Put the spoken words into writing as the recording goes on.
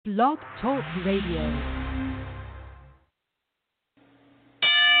Blog Talk Radio.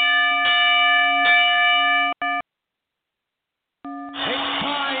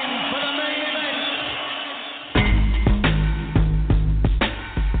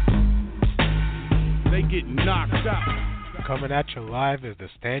 Get knocked out. Coming at you live is the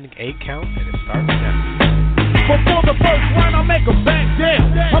standing 8 count, and it starts now. Before the first round, I make them back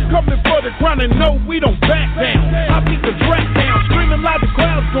down. I'm coming for the crown, and no, we don't back down. I beat the track down, screaming like the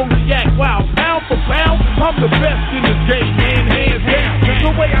crowd's gonna react. Wow, pound for pound, I'm the best in the game, man, hands down.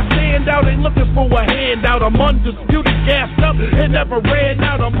 The way I stand out, ain't looking for a handout. I'm undisputed, gassed up, and never ran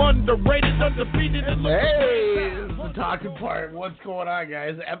out. I'm underrated, undefeated, and hey, this is the talking part. What's going on,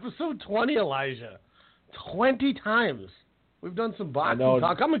 guys? Episode 20, Elijah. 20 times. We've done some boxing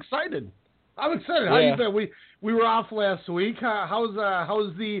talk. I'm excited. How you been? We were off last week. How's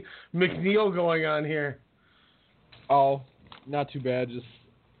the McNeil going on here? Oh, not too bad. Just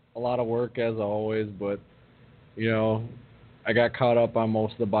a lot of work as always, but I got caught up on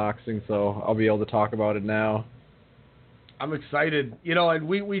most of the boxing, so I'll be able to talk about it now. I'm excited. And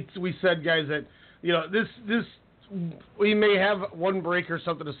we said, guys, that this we may have one break or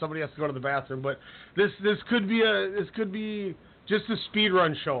something if somebody has to go to the bathroom, but this could be just a speed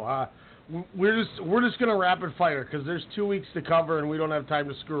run show. We're just gonna rapid fire because there's 2 weeks to cover and we don't have time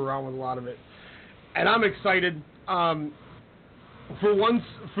to screw around with a lot of it. And I'm excited. For once,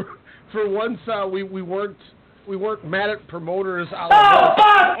 we weren't mad at promoters.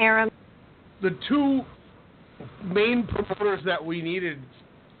 Aaron. The two main promoters that we needed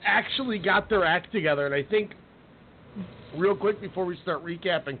actually got their act together, and I think. Real quick before we start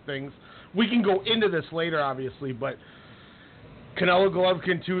recapping things, we can go into this later, obviously, but Canelo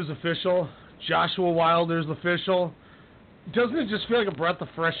Golovkin 2 is official. Joshua Wilder's official. Doesn't it just feel like a breath of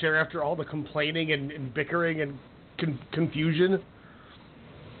fresh air after all the complaining and bickering and confusion?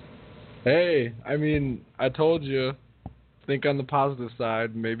 Hey, I mean, I told you, think on the positive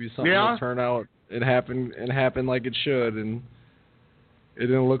side. Maybe something will turn out and happen like it should, and it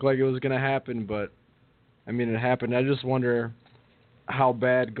didn't look like it was going to happen, but I mean, it happened. I just wonder how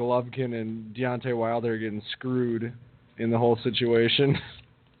bad Golovkin and Deontay Wilder are getting screwed in the whole situation.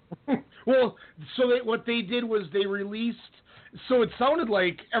 Well, what they did was they released. So it sounded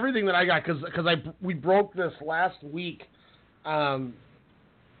like everything that I got because we broke this last week that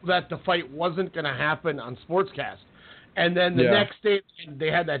the fight wasn't going to happen on Sportscast, and then the next day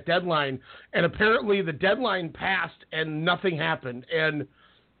they had that deadline, and apparently the deadline passed and nothing happened, and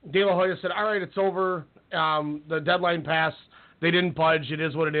De La Hoya said, "All right, it's over. The deadline passed. They didn't budge. It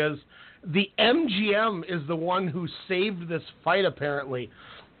is what it is." The MGM is the one who saved this fight, apparently.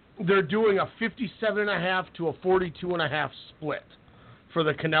 They're doing a 57.5 to a 42.5 split for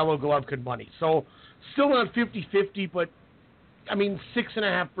the Canelo Golovkin money. So still not 50-50, but, I mean,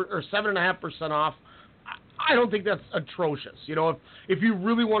 6.5% or 7.5% off. I don't think that's atrocious. If you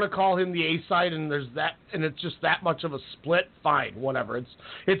really want to call him the A side and there's that, and it's just that much of a split, fine, whatever.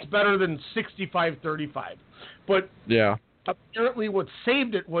 It's better than 65-35. But apparently what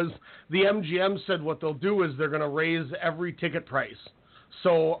saved it was the MGM said what they'll do is they're going to raise every ticket price.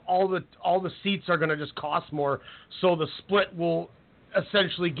 So all the seats are going to just cost more. So the split will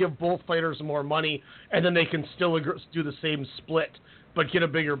essentially give both fighters more money, and then they can still do the same split but get a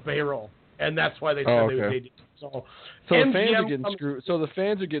bigger payroll. And that's why they said they did. So the fans are getting screwed. So the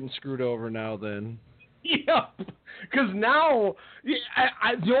fans are getting screwed over now. Then. Yeah, because now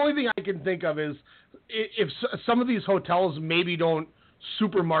the only thing I can think of is if some of these hotels maybe don't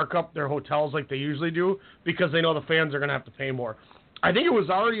super mark up their hotels like they usually do because they know the fans are going to have to pay more. I think it was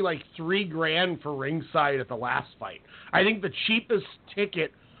already like $3,000 for ringside at the last fight. I think the cheapest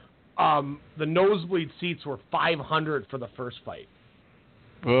ticket, the nosebleed seats were $500 for the first fight.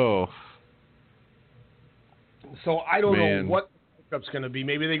 Oh. So I don't know what the pickup's going to be.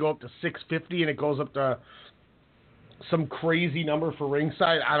 Maybe they go up to $650 and it goes up to some crazy number for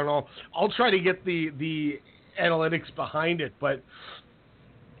ringside. I don't know. I'll try to get the analytics behind it, but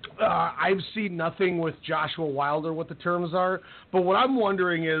I've seen nothing with Joshua Wilder what the terms are. But what I'm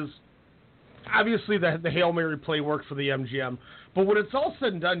wondering is, obviously the Hail Mary play worked for the MGM, but when it's all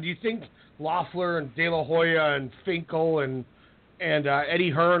said and done, do you think Loeffler and De La Hoya and Finkel and Eddie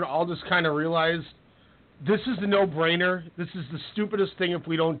Hearn all just kind of realized this is the no-brainer. This is the stupidest thing if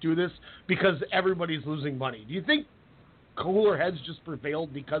we don't do this because everybody's losing money. Do you think cooler heads just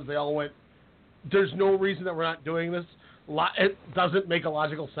prevailed because they all went, there's no reason that we're not doing this? It doesn't make a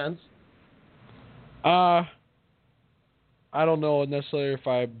logical sense? I don't know necessarily if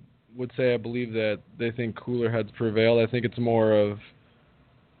I would say I believe that they think cooler heads prevailed. I think it's more of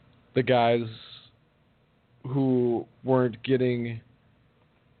the guys who weren't getting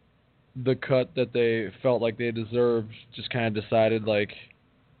the cut that they felt like they deserved, just kind of decided, like,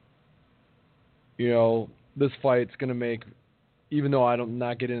 you know, this fight's going to make, even though I'm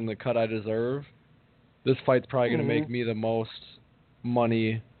not getting the cut I deserve, this fight's probably going to make me the most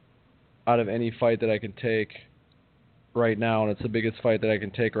money out of any fight that I can take right now, and it's the biggest fight that I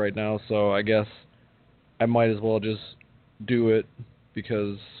can take right now, so I guess I might as well just do it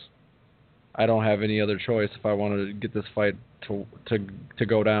because I don't have any other choice if I want to get this fight to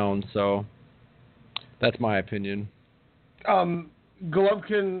go down. So that's my opinion.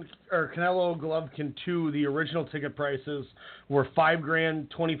 Golovkin or Canelo Golovkin 2, the original ticket prices were $5,000,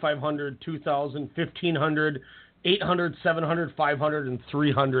 $2,500, $2,000, $1,500, $800, $700, $500, and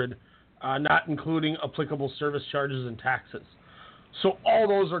 $300, not including applicable service charges and taxes. So all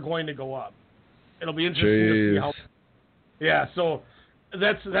those are going to go up. It'll be interesting to see how. Yeah, so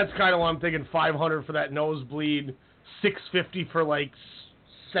that's kind of what I'm thinking. $500 for that nosebleed, $650 for like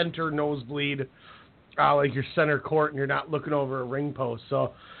center nosebleed, like your center court, and you're not looking over a ring post.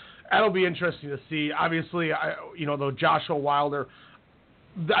 So that'll be interesting to see. Obviously, though Joshua Wilder,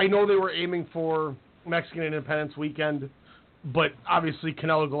 I know they were aiming for Mexican Independence Weekend, but obviously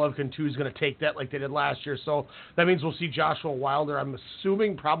Canelo Golovkin 2 is going to take that like they did last year. So that means we'll see Joshua Wilder, I'm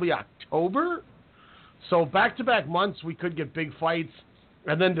assuming, probably October. So back-to-back months, we could get big fights.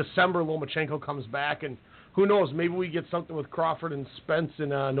 And then December, Lomachenko comes back. And who knows, maybe we get something with Crawford and Spence in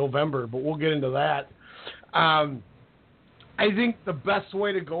November. But we'll get into that. I think the best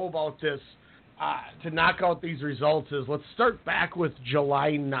way to go about this, to knock out these results, is let's start back with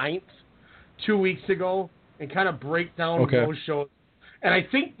July 9th, 2 weeks ago, and kind of break down those shows. And I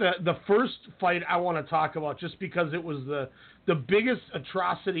think the first fight I want to talk about, just because it was the biggest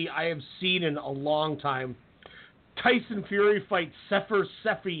atrocity I have seen in a long time. Tyson Fury fights Sefer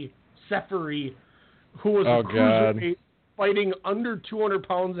Seferi, who was a cruiserweight, fighting under 200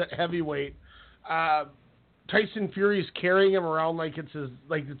 pounds at heavyweight. Tyson Fury's carrying him around like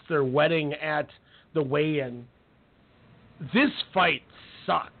it's their wedding at the weigh-in. This fight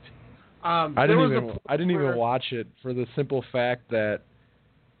sucked. I didn't even watch it for the simple fact that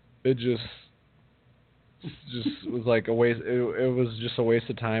it just was like a waste. It was just a waste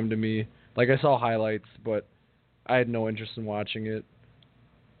of time to me. Like, I saw highlights, but I had no interest in watching it.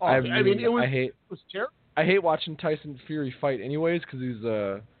 I was terrible. I hate watching Tyson Fury fight anyways, because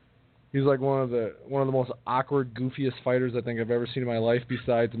he's like one of the most awkward, goofiest fighters I think I've ever seen in my life,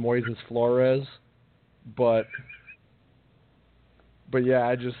 besides Moises Flores. But yeah,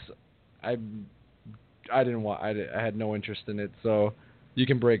 I had no interest in it. So you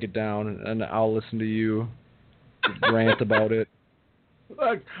can break it down, and I'll listen to you rant about it.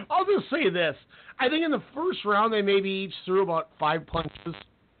 Look, I'll just say this. I think in the first round, they maybe each threw about 5 punches.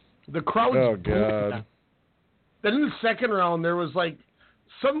 The crowd was booing them. Then in the second round, there was like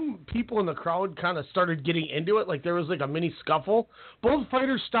some people in the crowd kind of started getting into it. Like there was like a mini scuffle. Both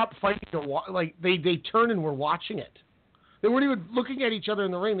fighters stopped fighting. Like they turned and were watching it. They weren't even looking at each other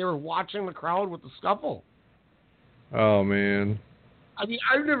in the ring. They were watching the crowd with the scuffle. Oh, man. I mean,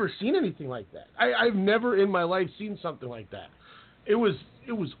 I've never seen anything like that. I've never in my life seen something like that. It was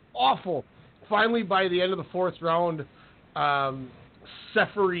awful. Finally, by the end of the fourth round,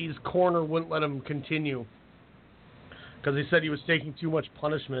 Seferi's corner wouldn't let him continue because he said he was taking too much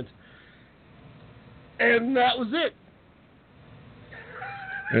punishment. And that was it.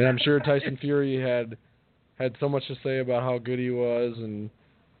 And I'm sure Tyson Fury had so much to say about how good he was and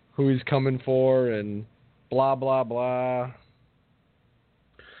who he's coming for and blah, blah, blah.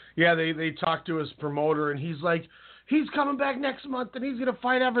 Yeah, they talked to his promoter, and he's like, he's coming back next month, and he's going to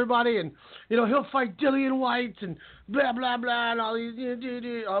fight everybody, and, he'll fight Dillian White and blah, blah, blah, and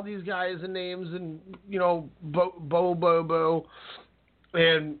all these guys and names and, Bo.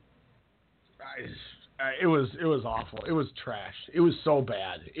 And it was awful. It was trash. It was so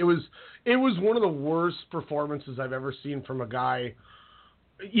bad. It was one of the worst performances I've ever seen from a guy.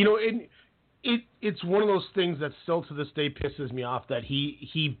 It's one of those things that still to this day pisses me off that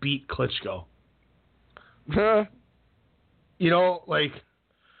he beat Klitschko. Crazy?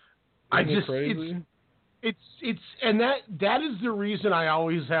 It's and that is the reason I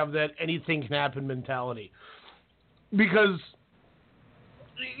always have that anything can happen mentality. Because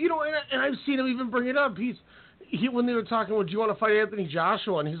and I've seen him even bring it up. When they were talking, would you want to fight Anthony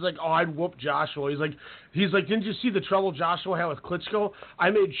Joshua? And he's like, oh, I'd whoop Joshua. He's like, didn't you see the trouble Joshua had with Klitschko?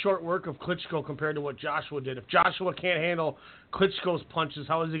 I made short work of Klitschko compared to what Joshua did. If Joshua can't handle Klitschko's punches,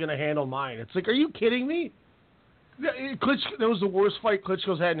 how is he going to handle mine? It's like, are you kidding me? That was the worst fight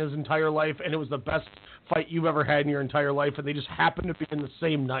Klitschko's had in his entire life, and it was the best fight you've ever had in your entire life, and they just happened to be in the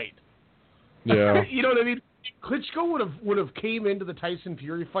same night. Yeah. You know what I mean? Klitschko would have came into the Tyson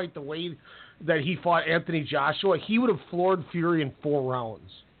Fury fight the way that he fought Anthony Joshua, he would have floored Fury in 4 rounds.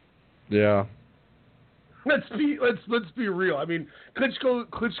 Yeah. Let's be real. I mean,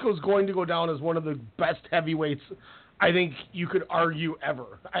 Klitschko's going to go down as one of the best heavyweights I think you could argue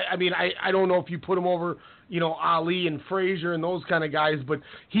ever. I mean, I don't know if you put him over, Ali and Frazier and those kind of guys, but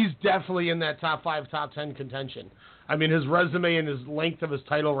he's definitely in that top 5, top 10 contention. I mean, his resume and his length of his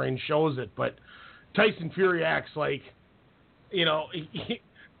title reign shows it, but Tyson Fury acts like,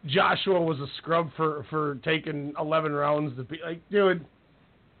 Joshua was a scrub for taking 11 rounds to be like, dude,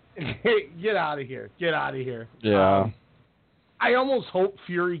 get out of here. Get out of here. Yeah. I almost hope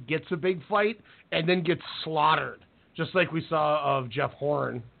Fury gets a big fight and then gets slaughtered, just like we saw of Jeff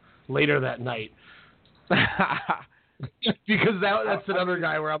Horn later that night. Because that's another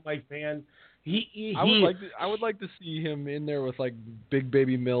guy where I'm like, man, I would like to see him in there with like Big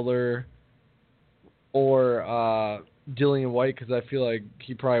Baby Miller or Dillian White, because I feel like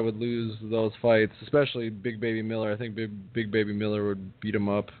he probably would lose those fights, especially Big Baby Miller. I think Big Baby Miller would beat him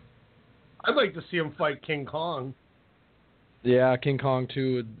up. I'd like to see him fight King Kong. Yeah, King Kong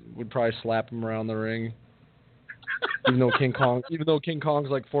too would probably slap him around the ring. even though King Kong's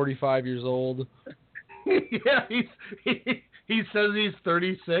like 45 years old. Yeah, he says he's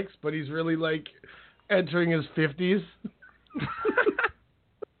 36, but he's really like entering his 50s.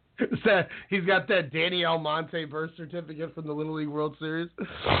 He's got that Danny Almonte birth certificate from the Little League World Series.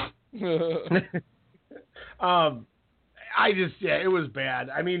 It was bad.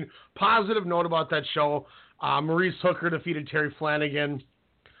 I mean, positive note about that show, Maurice Hooker defeated Terry Flanagan.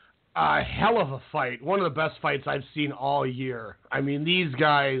 Hell of a fight. One of the best fights I've seen all year. I mean, these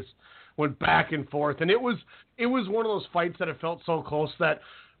guys went back and forth, and it was one of those fights that it felt so close that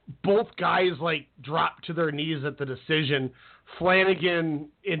both guys like dropped to their knees at the decision. Flanagan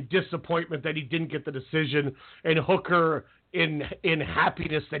in disappointment that he didn't get the decision, and Hooker in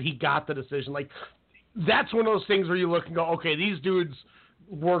happiness that he got the decision. Like, that's one of those things where you look and go, okay, these dudes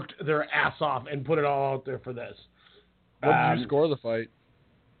worked their ass off and put it all out there for this. What did you score the fight?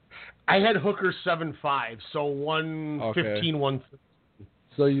 I had Hooker 7-5, so 115, 115.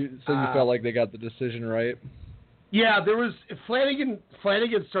 So you felt like they got the decision right? Yeah, there was Flanagan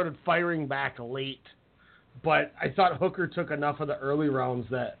started firing back late, but I thought Hooker took enough of the early rounds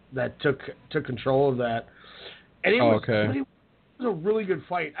that took control of that. And it was a really good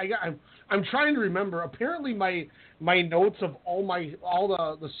fight. I'm trying to remember. Apparently, my notes of all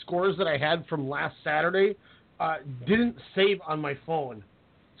the scores that I had from last Saturday didn't save on my phone,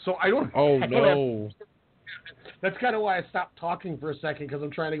 so I don't. Oh no! That's kind of why I stopped talking for a second, because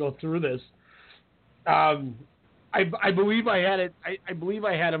I'm trying to go through this. I believe I had it. I believe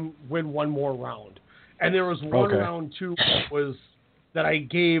I had him win one more round, and there was one round too that I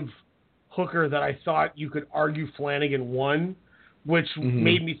gave Hooker that I thought you could argue Flanagan won, which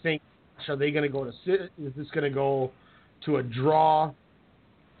made me think, are they going to go to sit? Is this going to go to a draw?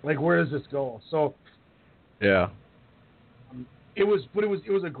 Like, where does this go? So, yeah, it was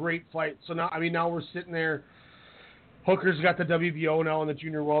a great fight. So now we're sitting there. Hooker's got the WBO now in the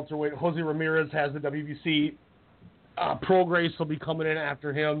junior welterweight. Jose Ramirez has the WBC. Prograis will be coming in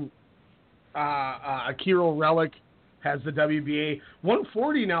after him. Akiro Relic has the WBA.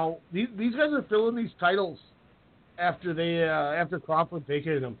 140 now. These guys are filling these titles after Crawford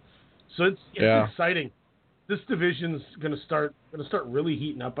vacated them. So it's exciting. This division's gonna start really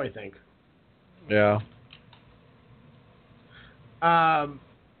heating up, I think. Yeah.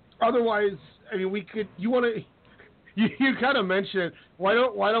 Otherwise, I mean, we could. You kind of mentioned it. Why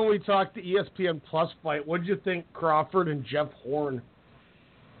don't we talk the ESPN Plus fight? What did you think, Crawford and Jeff Horn?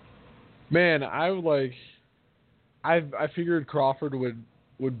 Man, I figured Crawford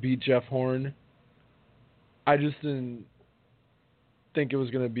would beat Jeff Horn. I just didn't think it was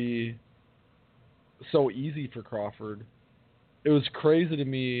going to be so easy for Crawford. It was crazy to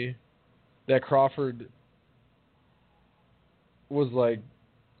me that Crawford was like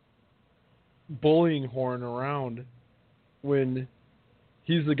bullying Horn around when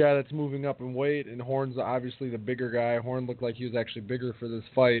he's the guy that's moving up in weight, and Horn's obviously the bigger guy. Horn looked like he was actually bigger for this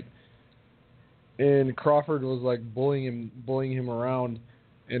fight, and Crawford was like bullying him around,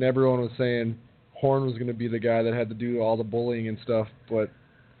 and everyone was saying Horn was going to be the guy that had to do all the bullying and stuff, but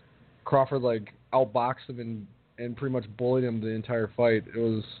Crawford like outboxed him and pretty much bullied him the entire fight. It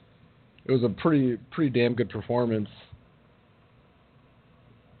was a pretty damn good performance.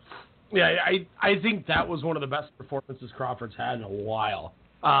 Yeah, I think that was one of the best performances Crawford's had in a while.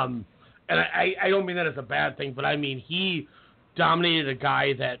 And I don't mean that as a bad thing, but I mean he dominated a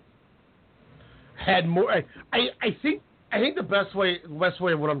guy that had more. I think I think the best way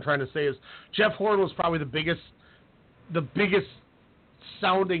of what I'm trying to say is Jeff Horn was probably the biggest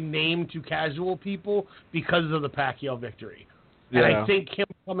sounding name to casual people because of the Pacquiao victory. Yeah. And I think him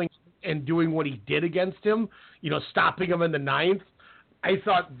coming and doing what he did against him, stopping him in the 9th, I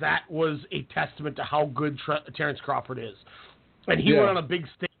thought that was a testament to how good Terrence Crawford is. And he went on a big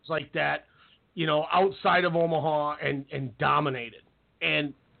stage like that, outside of Omaha and dominated.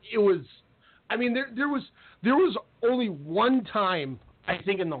 And it was, I mean, there was only one time, I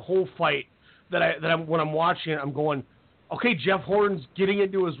think, in the whole fight that when I'm watching it, I'm going, okay, Jeff Horn's getting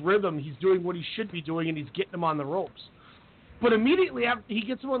into his rhythm. He's doing what he should be doing, and he's getting him on the ropes. But immediately after he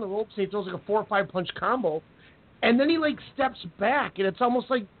gets him on the ropes, and he throws like a 4 or 5 punch combo, and then he steps back, and it's almost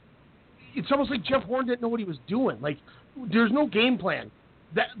like Jeff Horn didn't know what he was doing. Like, there's no game plan.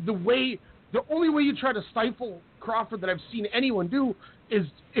 The only way you try to stifle Crawford that I've seen anyone do is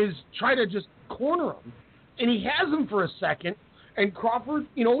try to just corner him, and he has him for a second, and Crawford,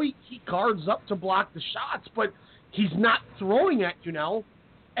 he guards up to block the shots, but he's not throwing at you now,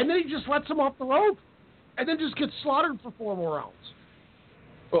 and then he just lets him off the rope, and then just gets slaughtered for 4 more rounds.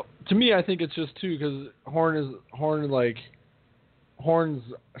 Well, to me, I think it's just too because Horn's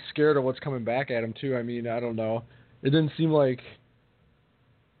scared of what's coming back at him too. I mean, I don't know. It didn't seem like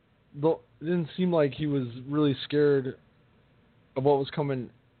he was really scared of what was coming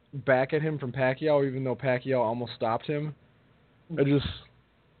back at him from Pacquiao, even though Pacquiao almost stopped him. I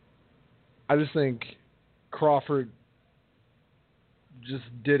just think Crawford just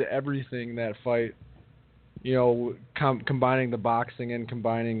did everything in that fight. Combining the boxing and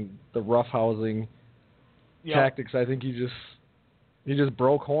combining the roughhousing tactics. I think he just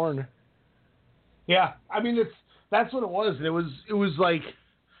broke Horn. Yeah, I mean that's what it was. And it was like,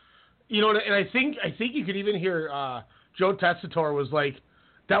 and I think you could even hear Joe Tessitore was like,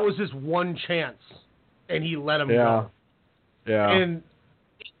 that was his one chance, and he let him go. Yeah. And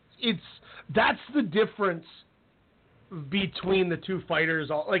that's the difference between the two fighters.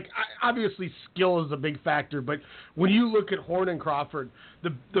 Obviously skill is a big factor, but when you look at Horn and Crawford,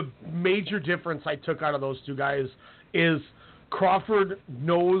 the major difference I took out of those two guys is Crawford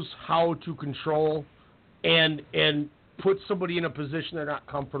knows how to control and put somebody in a position they're not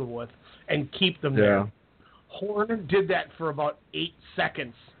comfortable with and keep them there. Horn did that for about 8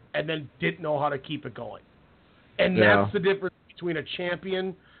 seconds and then didn't know how to keep it going. And that's the difference between a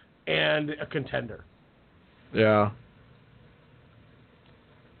champion and a contender. Yeah.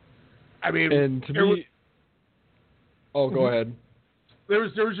 I mean, and to me, go ahead. There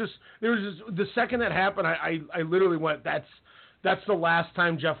was just the second that happened, I literally went, that's the last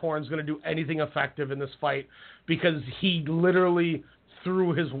time Jeff Horn's going to do anything effective in this fight, because he literally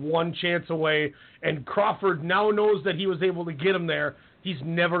threw his one chance away, and Crawford now knows that he was able to get him there. He's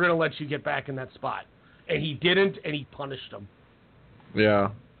never going to let you get back in that spot, and he didn't, and he punished him. Yeah.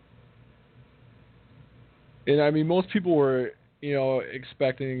 And I mean, most people were,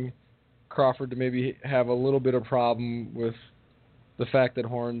 expecting Crawford to maybe have a little bit of problem with the fact that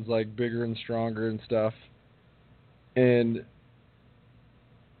Horn's bigger and stronger and stuff. And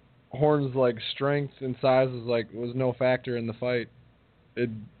Horn's strength and size was no factor in the fight. It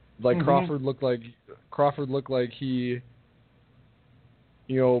Crawford looked like he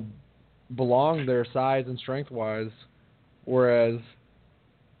belonged there size and strength wise, whereas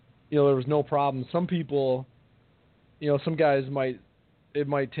there was no problem. Some people, some guys it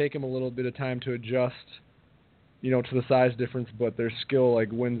might take them a little bit of time to adjust, to the size difference, but their skill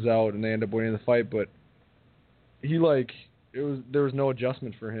wins out and they end up winning the fight. But he there was no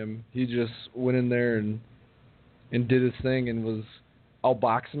adjustment for him. He just went in there and did his thing and was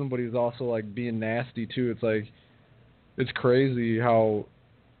outboxing him, but he was also being nasty too. It's crazy how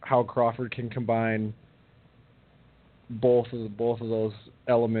Crawford can combine both of those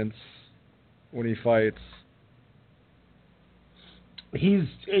elements when he fights. He's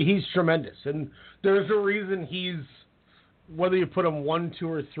tremendous, and there's a reason he's, whether you put him 1, 2,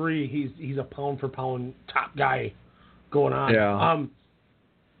 or 3, he's a pound for pound top guy going on. Yeah.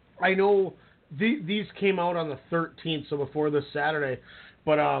 I know these came out on the 13th, so before this Saturday,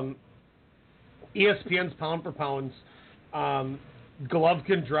 but ESPN's pound for pounds,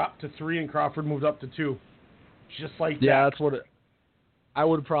 Golovkin dropped to 3 and Crawford moved up to 2, just like that. Yeah, that's what I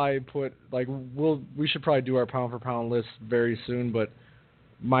would probably put. We should probably do our pound for pound list very soon, but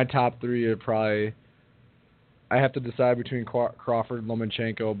my top 3 are probably, I have to decide between Crawford and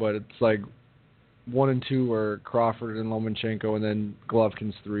Lomachenko, but it's 1 and 2 are Crawford and Lomachenko, and then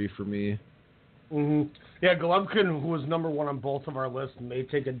Golovkin's 3 for me. Mm-hmm. Yeah, Golovkin, who was number 1 on both of our lists, may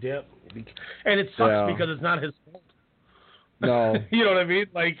take a dip, and it sucks because it's not his fault. No. You know what I mean?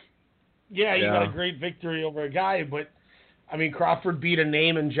 You got a great victory over a guy, but I mean, Crawford beat a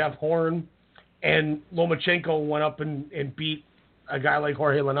name in Jeff Horn, and Lomachenko went up and beat a guy like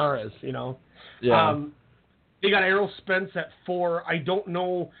Jorge Linares, you know. Yeah. They got Errol Spence at 4. I don't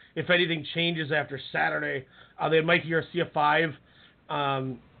know if anything changes after Saturday. They have Mikey Garcia 5.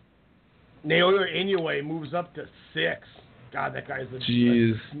 Naoya Inoue moves up to 6. God, that guy's a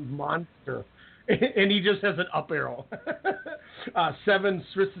monster. And he just has an up arrow. 7,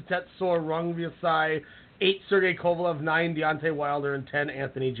 Srisatet Sor Rungvisai. 8, Sergey Kovalev. 9, Deontay Wilder. And 10,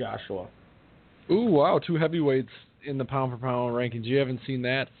 Anthony Joshua. Ooh, wow, 2 heavyweights in the pound-for-pound rankings. You haven't seen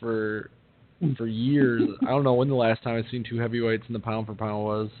that for years. I don't know when the last time I've seen 2 heavyweights in the pound-for-pound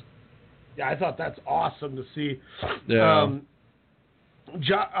was. Yeah, I thought that's awesome to see. Yeah.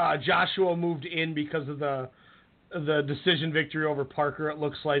 Joshua moved in because of the decision victory over Parker, it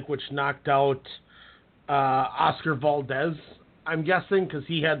looks like, which knocked out Oscar Valdez, I'm guessing, because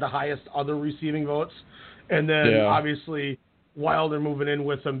he had the highest other receiving votes. And then, obviously, Wilder moving in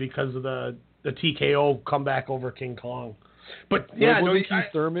with him because of the TKO comeback over King Kong. But, yeah,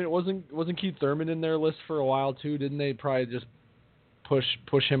 Keith Thurman, wasn't Keith Thurman in their list for a while, too? Didn't they probably just push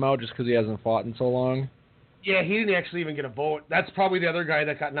him out just because he hasn't fought in so long? Yeah, he didn't actually even get a vote. That's probably the other guy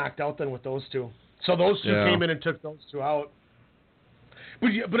that got knocked out then with those 2. So those 2 came in and took those 2 out.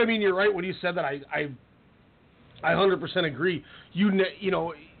 But I mean, you're right when you said that. I 100% agree. You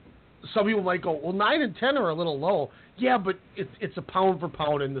know, some people might go, well, 9 and 10 are a little low. Yeah, but it's a pound for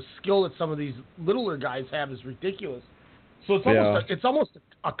pound, and the skill that some of these littler guys have is ridiculous. So it's almost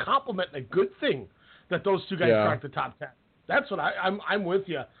a compliment and a good thing that those 2 guys cracked the top 10. That's what I'm with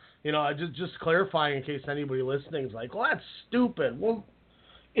you. You know, just clarifying in case anybody listening is like, well, that's stupid. Well,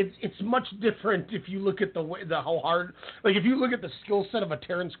 it's much different if you look at how hard, like if you look at the skill set of a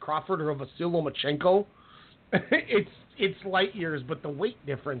Terrence Crawford or of a Vasyl Lomachenko, it's light years, but the weight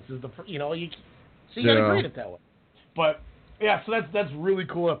difference is you gotta grade it that way. But yeah, so that's really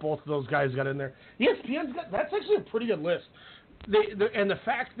cool that both of those guys got in there. ESPN's that's actually a pretty good list. And the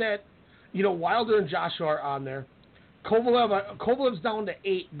fact that Wilder and Joshua are on there. Kovalev's down to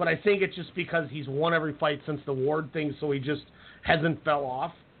 8, but I think it's just because he's won every fight since the Ward thing, so he just hasn't fell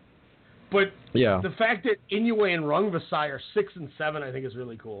off. But the fact that Inoue and Rungvisai are 6 and 7, I think is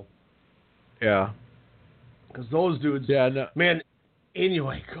really cool. Yeah. Because those dudes, man,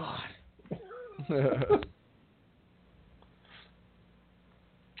 Inoue, God.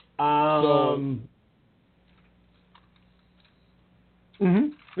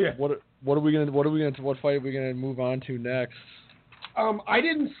 Yeah. What fight are we gonna move on to next? I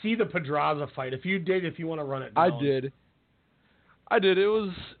didn't see the Pedraza fight. If you want to run it down. I did. It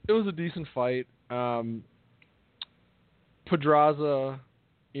was a decent fight. Pedraza,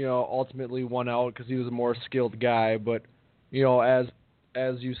 ultimately won out because he was a more skilled guy. But as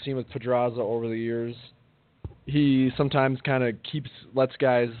you've seen with Pedraza over the years, he sometimes kind of lets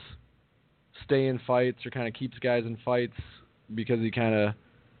guys stay in fights or kind of keeps guys in fights because he kind of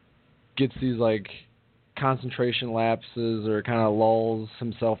gets these like concentration lapses or kind of lulls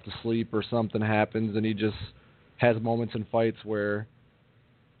himself to sleep or something happens and he just has moments in fights where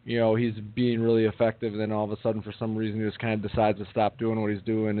he's being really effective and then all of a sudden for some reason he just kind of decides to stop doing what he's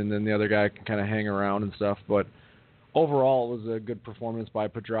doing and then the other guy can kind of hang around and stuff. But overall it was a good performance by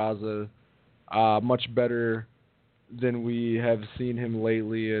Pedraza, much better than we have seen him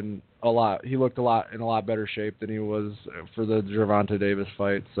lately, and he looked in a lot better shape than he was for the Gervonta Davis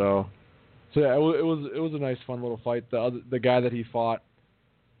fight. So yeah, it was a nice, fun little fight. The guy that he fought,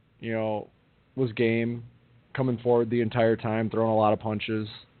 was game, coming forward the entire time, throwing a lot of punches.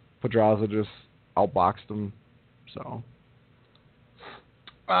 Pedraza just outboxed him. So,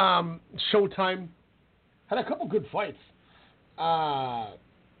 Showtime had a couple good fights. 1,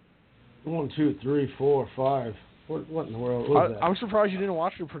 2, 3, 4, 5. What in the world was that? I'm surprised you didn't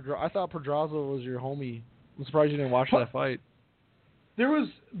watch it. I thought Pedraza was your homie. I'm surprised you didn't watch that fight. There was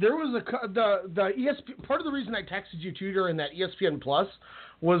the ESPN. Part of the reason I texted you too during that ESPN Plus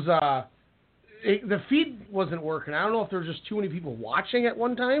was the feed wasn't working. I don't know if there were just too many people watching at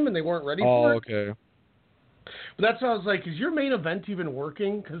one time and they weren't ready for it. Oh, okay. But that's why I was like, is your main event even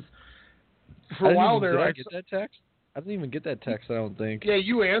working? Because for a while there, did I get that text? I didn't even get that text, I don't think. Yeah,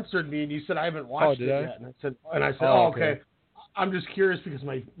 you answered me and you said I haven't watched it yet. And I said, okay. I'm just curious because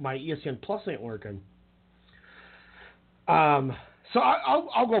my ESPN Plus ain't working. So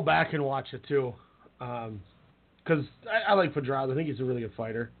I'll go back and watch it too. Because I like Pedraza. I think he's a really good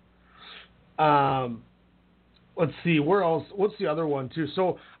fighter. Let's see, where else? What's the other one too?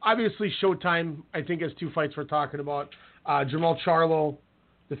 So obviously Showtime, I think, has 2 fights we're talking about. Jermall Charlo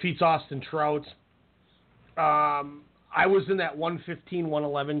defeats Austin Trout. I was in that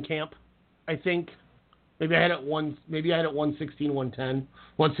 115-111 camp, I think, Maybe I had it 116, 110.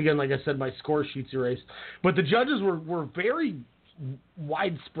 Once again, like I said, my score sheet's erased. But the judges were very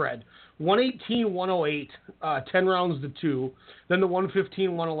widespread. 118, 108, 10 rounds to 2. Then the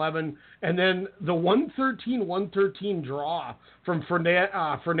 115, 111. And then the 113, 113 draw from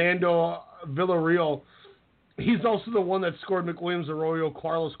Fernando Villarreal. He's also the one that scored McWilliams Arroyo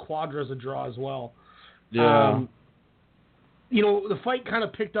Carlos Cuadra as a draw as well. Yeah. The fight kind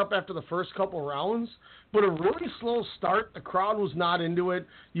of picked up after the first couple rounds, but a really slow start. The crowd was not into it.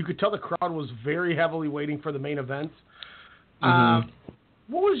 You could tell the crowd was very heavily waiting for the main event. Mm-hmm.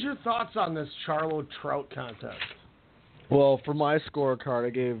 What was your thoughts on this Charlo-Trout contest? Well, for my scorecard, I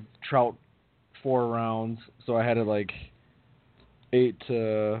gave Trout 4 rounds, so I had it like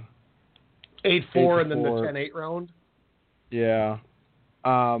 8-4, and then the 10-8 round? Yeah.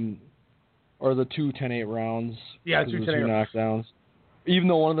 Or the 2 10-8 rounds. Yeah, 2 10-8 knockdowns. Even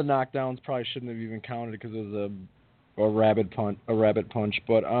though one of the knockdowns probably shouldn't have even counted because it was a rabbit punch.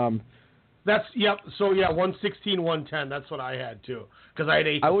 But that's So 116, 110. That's what I had too. Because I had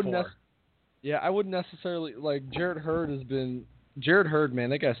 8-4. I wouldn't necessarily like Jarrett Hurd, man,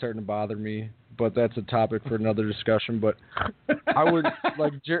 that guy's starting to bother me. But that's a topic for another discussion. But I would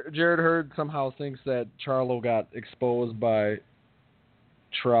like Jarrett Hurd somehow thinks that Charlo got exposed by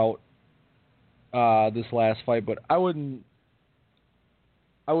Trout this last fight, but I wouldn't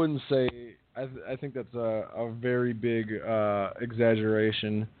say. I think that's a very big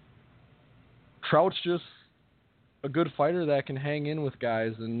exaggeration. Trout's just a good fighter that can hang in with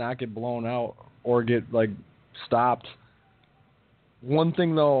guys and not get blown out or get like stopped. One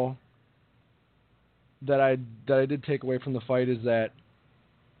thing though that I did take away from the fight is that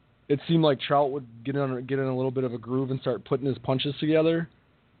it seemed like Trout would get in a little bit of a groove and start putting his punches together.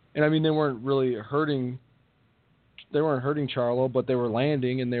 And I mean, they weren't hurting Charlo, but they were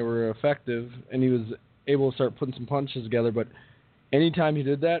landing and they were effective, and he was able to start putting some punches together. But anytime he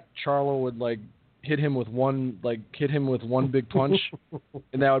did that, Charlo would like hit him with one big punch,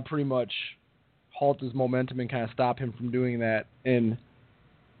 and that would pretty much halt his momentum and kind of stop him from doing that. And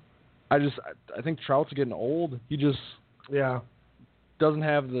I think Trout's getting old. He just doesn't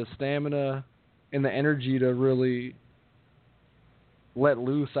have the stamina and the energy to really let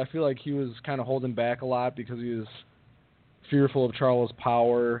loose. I feel like he was kind of holding back a lot because he was fearful of Charlo's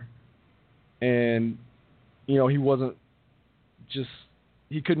power, and he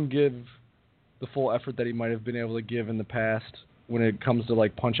couldn't give the full effort that he might have been able to give in the past when it comes to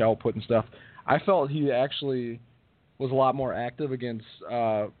like punch output and stuff. I felt he actually was a lot more active against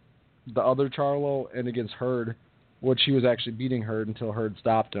the other Charlo and against Hurd, which he was actually beating Hurd until Hurd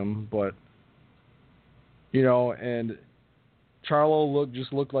stopped him. But and Charlo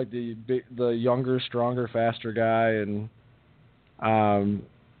looked like the younger, stronger, faster guy, and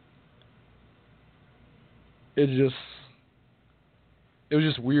it was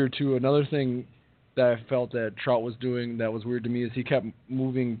just weird too. Another thing that I felt that Trout was doing that was weird to me is he kept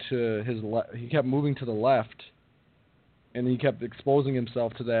moving to the left, and he kept exposing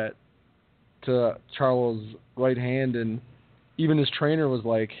himself to Charlo's right hand, and even his trainer was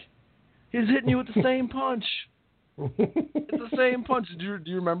like, "He's hitting you with the same punch." It's the same punch. Do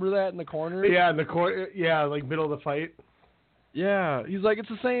you remember that in the corner? Yeah, in the corner. Yeah, like middle of the fight. Yeah, he's like, it's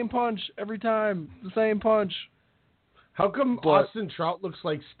the same punch every time. The same punch. How come Austin Trout looks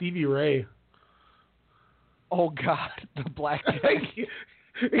like Stevie Ray? Oh God, the blackjack.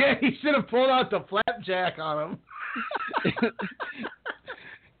 Yeah, he should have pulled out the flapjack on him.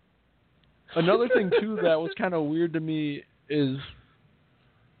 Another thing too that was kind of weird to me is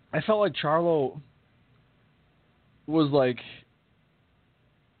I felt like Charlo was like,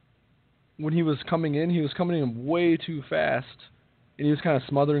 when he was coming in way too fast, and he was kind of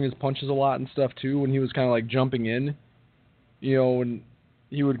smothering his punches a lot and stuff too when he was kind of like jumping in, and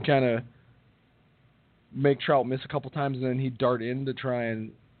he would kind of make Trout miss a couple times and then he'd dart in to try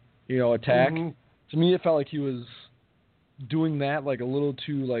and attack. Mm-hmm. To me it felt like he was doing that like a little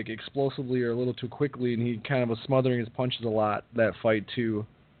too like explosively or a little too quickly, and he kind of was smothering his punches a lot that fight too.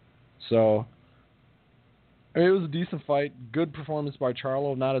 So I mean, it was a decent fight. Good performance by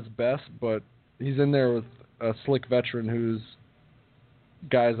Charlo. Not his best, but he's in there with a slick veteran who's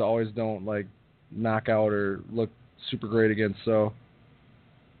guys always don't like knock out or look super great against. So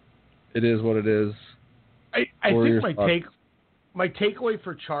it is what it is. I think my takeaway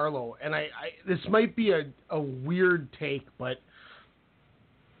for Charlo, and I this might be a weird take, but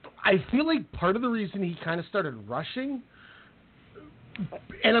I feel like part of the reason he kind of started rushing.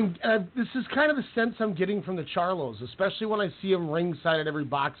 And this is kind of the sense I'm getting from the Charlos, especially when I see them ringside at every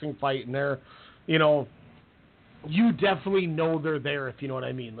boxing fight, and they're, you definitely know they're there, if you know what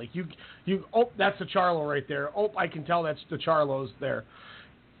I mean. Like you oh, that's the Charlo right there. Oh, I can tell that's the Charlo's there.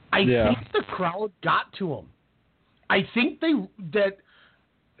 I think the crowd got to him. I think that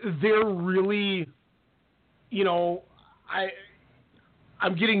they're really, you know,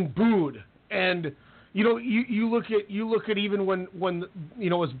 I'm getting booed, and you know, you look at even when you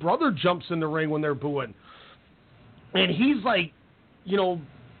know his brother jumps in the ring when they're booing, and he's like, you know,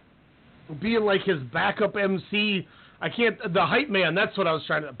 being like his backup MC. The hype man, that's what I was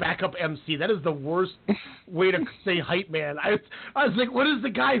trying to, backup MC. That is the worst way to say hype man. I was like, what is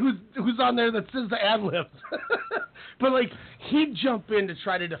the guy who's on there that says the ad libs? But like, he'd jump in to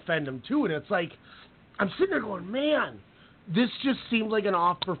try to defend him too, and it's like, I'm sitting there going, man, this just seemed like an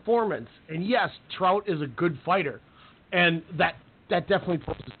off performance. And yes, Trout is a good fighter, and that definitely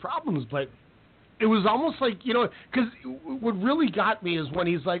poses problems, but it was almost like, you know, because what really got me is when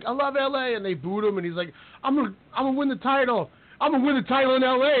he's like, I love LA, and they booed him, and he's like, I'm gonna win the title. I'm gonna win the title in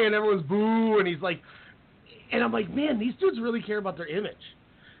LA, and everyone's boo, and he's like, and I'm like, man, these dudes really care about their image,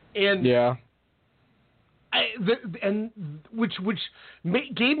 and yeah, which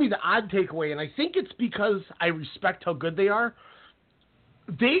gave me the odd takeaway, and I think it's because I respect how good they are.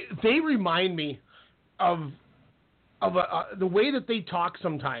 They remind me of the way that they talk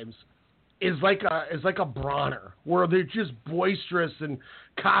sometimes. Is like a Bronner, where they're just boisterous and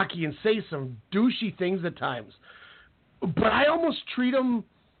cocky and say some douchey things at times. But I almost treat them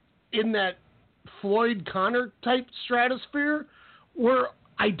in that Floyd Connor type stratosphere, where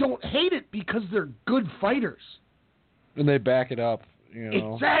I don't hate it because they're good fighters. And they back it up, you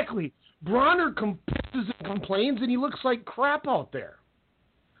know. Exactly. Bronner pisses and complains, and he looks like crap out there.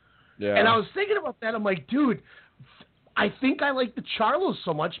 Yeah. And I was thinking about that. I'm like, dude, I think I like the Charlos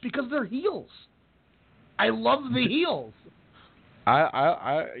so much because they're heels. I love the heels.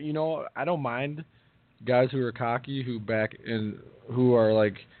 I you know, I don't mind guys who are cocky, who are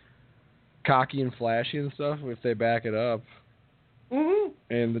like cocky and flashy and stuff if they back it up. Mm-hmm.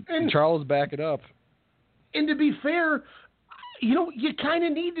 And Charlos back it up. And to be fair, you know, you kind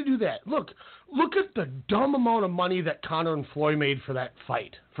of need to do that. Look at the dumb amount of money that Conor and Floyd made for that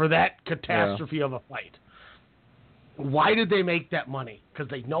fight, for that catastrophe of a fight. Why did they make that money? Because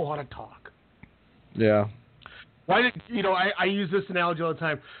they know how to talk. Yeah. Why did, you know, I use this analogy all the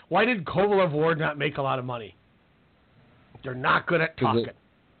time. Why did Kovalev Ward not make a lot of money? They're not good at talking.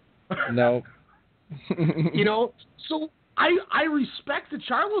 No. You know, so I respect the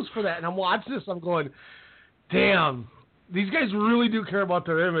Charlos for that, and I'm watching this, I'm going, damn, these guys really do care about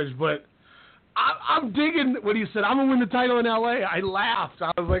their image, but I'm digging what he said. I'm going to win the title in L.A. I laughed.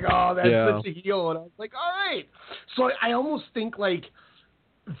 I was like, oh, that's such a heel. And I was like, all right. So I almost think, like,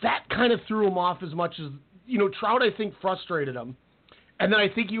 that kind of threw him off as much as, you know, Trout, I think, frustrated him. And then I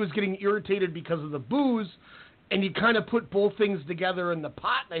think he was getting irritated because of the boos, and you kind of put both things together in the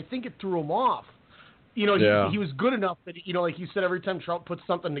pot, and I think it threw him off. You know, he was good enough that, you know, like you said, every time Trout put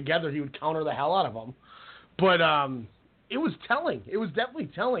something together, he would counter the hell out of him. But, it was telling. It was definitely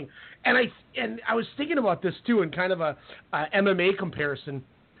telling. And I was thinking about this too in kind of a MMA comparison.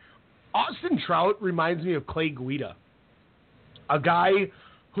 Austin Trout reminds me of Clay Guida, a guy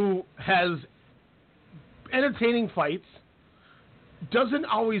who has entertaining fights, doesn't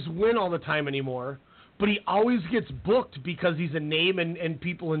always win all the time anymore, but he always gets booked because he's a name and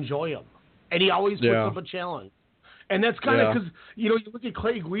people enjoy him. And he always puts up a challenge. And that's kind of because, you know, you look at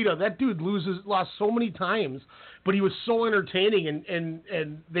Clay Guida, that dude lost so many times, but he was so entertaining,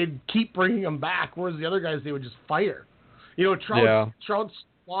 and they'd keep bringing him back, whereas the other guys, they would just fire. You know, Trout's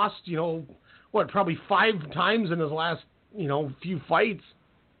lost, you know, probably 5 times in his last, you know, few fights,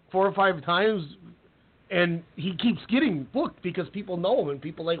 4 or 5 times, and he keeps getting booked because people know him and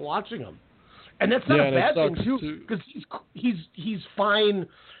people like watching him. And that's not a bad thing, too, because he's fine.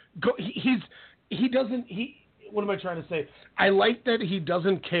 What am I trying to say? I like that he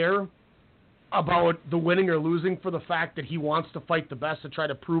doesn't care about the winning or losing for the fact that he wants to fight the best to try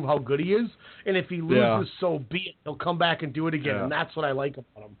to prove how good he is. And if he loses, so be it. He'll come back and do it again, and that's what I like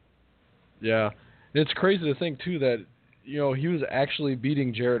about him. Yeah. And it's crazy to think, too, that, you know, he was actually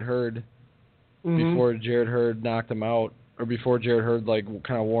beating Jarrett Hurd before Jarrett Hurd knocked him out, or before Jarrett Hurd, like,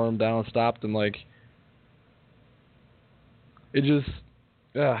 kind of wore him down, stopped him. Like, it just,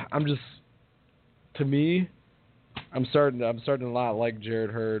 to me, I'm starting to not like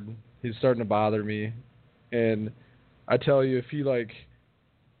Jarrett Hurd. He's starting to bother me, and I tell you, if he like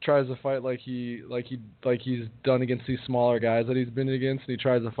tries to fight like he's done against these smaller guys that he's been against, and he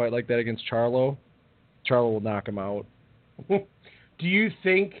tries to fight like that against Charlo will knock him out. Do you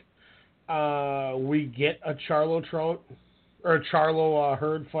think we get a Charlo Trout or a Charlo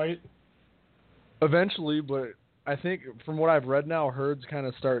Hurd fight? Eventually, but I think from what I've read now, Hurd's kind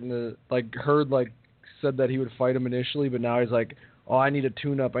of starting to Hurd said that he would fight him initially, but now he's like, oh, I need a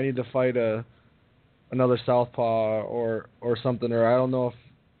tune-up. I need to fight another southpaw or something, or I don't know if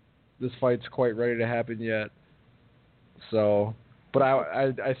this fight's quite ready to happen yet. So, but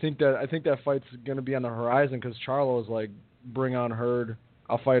I think that fight's gonna be on the horizon because Charlo's like, bring on Hurd.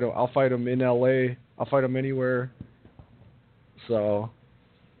 I'll fight him in LA. I'll fight him anywhere. So,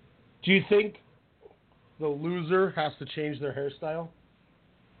 do you think the loser has to change their hairstyle?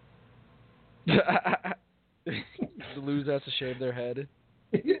 The loser has to shave their head.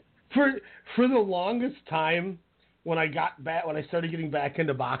 For the longest time, when I started getting back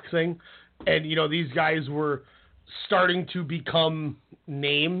into boxing, and these guys were starting to become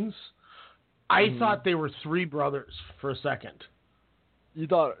names, I thought they were three brothers for a second. You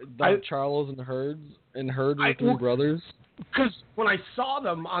thought Charlos and Hurd were three brothers? Because when I saw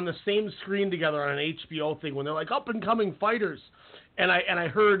them on the same screen together on an HBO thing, when they're like up and coming fighters, and I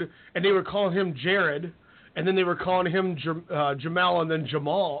heard, and they were calling him Jared, and then they were calling him Jamel, and then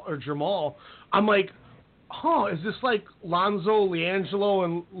Jamal. I'm like, is this like Lonzo, Leangelo,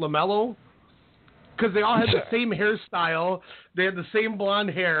 and LaMelo? Because they all had the same hairstyle, they had the same blonde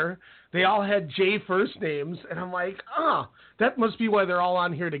hair, they all had J first names, and I'm like, that must be why they're all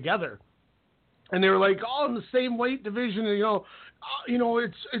on here together. And they were like all in the same weight division, and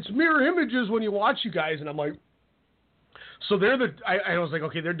it's mirror images when you watch you guys, and I'm like, so they're I was like,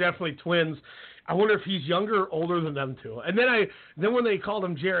 okay, they're definitely twins. I wonder if he's younger or older than them two. And then when they called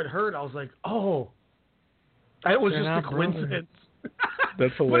him Jarrett Hurd, I was like, oh, it was just a coincidence.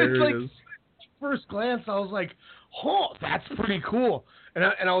 That's hilarious. But it's like, first glance, I was like, that's pretty cool. And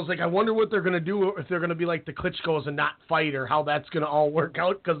I was like, I wonder what they're going to do, if they're going to be like the Klitschko's and not fight, or how that's going to all work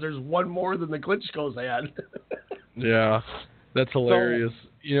out, because there's one more than the Klitschko's had. Yeah, that's hilarious.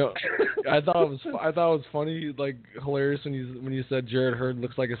 I thought it was funny, like hilarious when you said Jarrett Hurd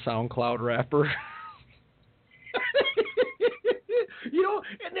looks like a SoundCloud rapper.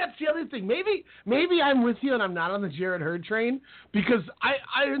 And that's the other thing. Maybe I'm with you and I'm not on the Jarrett Hurd train, because I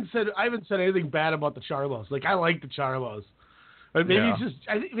haven't said anything bad about the Charlos. Like, I like the Charlos. But maybe it's just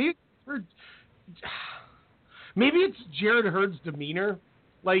maybe it's Jarrett Hurd's demeanor.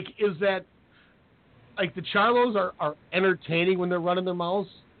 Like, is that like the Charlos are entertaining when they're running their mouths,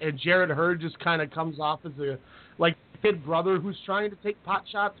 and Jarrett Hurd just kind of comes off as a like kid brother who's trying to take pot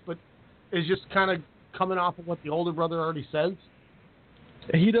shots, but is just kind of coming off of what the older brother already says.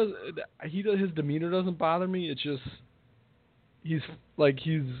 He does. His demeanor doesn't bother me. It's just he's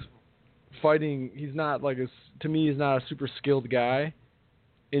fighting. He's not like to me. He's not a super skilled guy,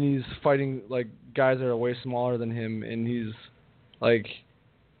 and he's fighting like guys that are way smaller than him, and he's like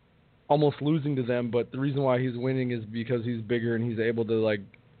almost losing to them. But the reason why he's winning is because he's bigger and he's able to like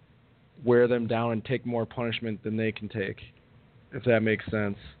wear them down and take more punishment than they can take. If that makes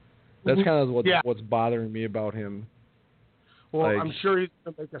sense. That's kind of what's bothering me about him. Well, I'm sure he's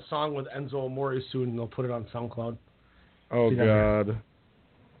going to make a song with Enzo Amore soon, and they'll put it on SoundCloud. Oh, God.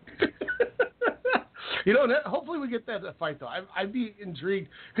 Hopefully we get that fight, though. I'd be intrigued,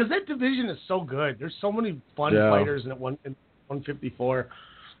 because that division is so good. There's so many fun fighters in 154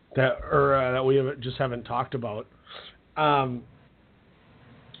 that we just haven't talked about.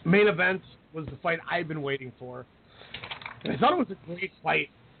 Main event was the fight I've been waiting for. And I thought it was a great fight.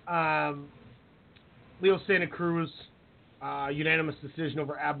 Leo Santa Cruz, unanimous decision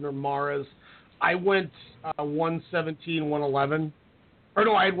over Abner Mares. I went 117-111. Or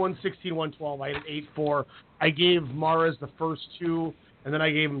no, I had 116-112. I had an 8-4. I gave Mares the first two, and then I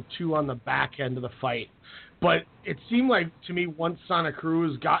gave him two on the back end of the fight. But it seemed like, to me, once Santa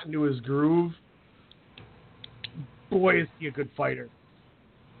Cruz got into his groove, boy, is he a good fighter.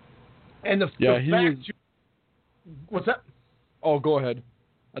 And what's that? Oh, go ahead.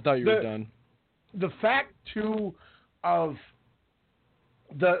 I thought you were done. The fact, too, of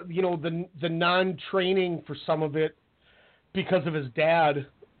the non-training for some of it because of his dad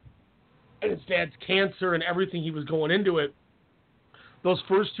and his dad's cancer and everything he was going into it, those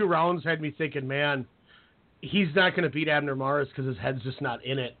first two rounds had me thinking, man, he's not going to beat Abner Mares because his head's just not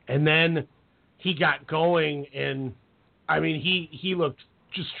in it. And then he got going, and, I mean, he looked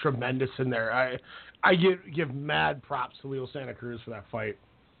just tremendous in there. I give mad props to Leo Santa Cruz for that fight.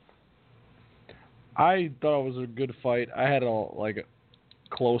 I thought it was a good fight. I had it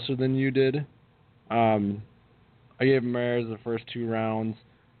closer than you did. I gave Mares the first two rounds.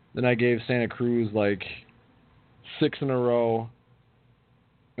 Then I gave Santa Cruz 6 in a row.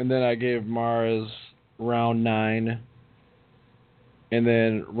 And then I gave Mares round 9. And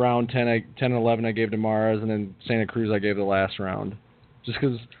then round 10 and 11 I gave to Mares. And then Santa Cruz I gave the last round. Just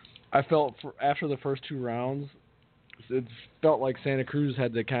because I felt after the first two rounds, it felt like Santa Cruz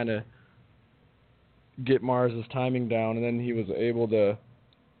had to kind of get Mars' timing down, and then he was able to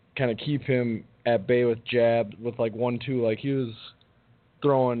kind of keep him at bay with jab, with like 1-2. Like he was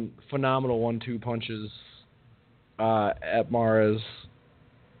throwing phenomenal 1-2 punches at Mars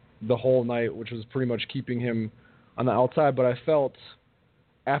the whole night, which was pretty much keeping him on the outside. But I felt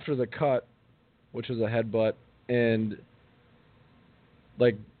after the cut, which was a headbutt, and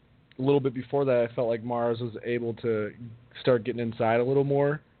like a little bit before that, I felt like Mars was able to start getting inside a little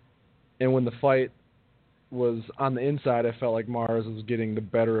more. And when the fight was on the inside, I felt like Mars was getting the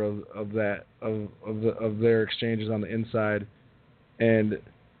better of their exchanges on the inside. And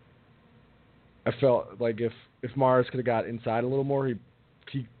I felt like if Mars could have got inside a little more, he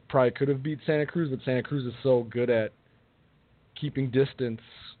probably could have beat Santa Cruz, but Santa Cruz is so good at keeping distance,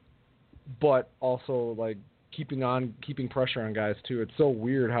 but also like keeping pressure on guys too. It's so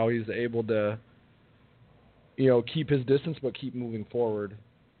weird how he's able to, keep his distance but keep moving forward.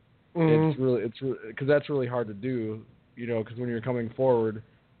 Mm-hmm. It's because that's really hard to do, because when you're coming forward,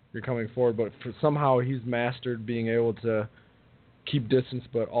 but somehow he's mastered being able to keep distance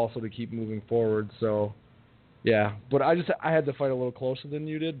but also to keep moving forward. So yeah, but I had to fight a little closer than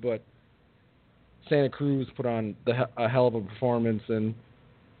you did, but Santa Cruz put on a hell of a performance, and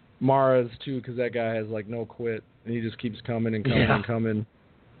Mara's too, because that guy has like no quit, and he just keeps coming and coming and coming.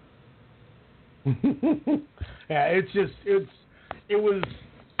 Yeah, it was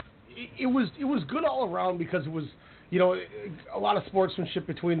good all around, because it was, a lot of sportsmanship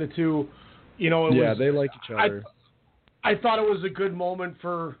between the two. They like each other. I thought it was a good moment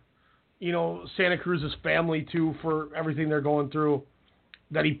for, Santa Cruz's family too, for everything they're going through.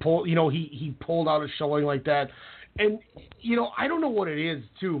 That he pulled, he pulled out a showing like that, and I don't know what it is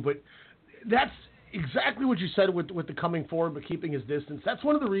too, but that's exactly what you said with the coming forward but keeping his distance. That's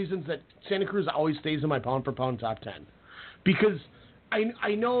one of the reasons that Santa Cruz always stays in my pound for pound top 10, because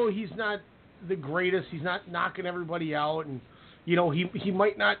I know he's not the greatest. He's not knocking everybody out, and he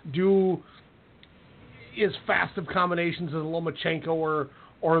might not do as fast of combinations as Lomachenko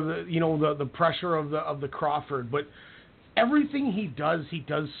or the pressure of the Crawford, but everything he does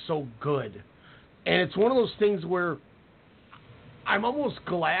so good. And it's one of those things where I'm almost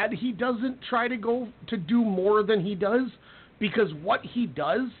glad he doesn't try to go to do more than he does, because what he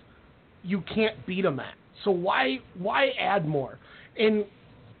does, you can't beat him at. So why add more? And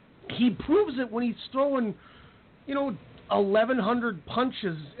he proves it when he's throwing, 1,100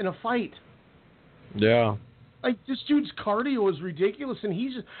 punches in a fight. Yeah. Like, this dude's cardio is ridiculous, and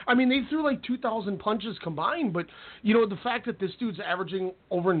they threw like 2,000 punches combined, but, the fact that this dude's averaging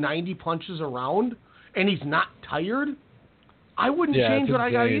over 90 punches a round, and he's not tired, I wouldn't change what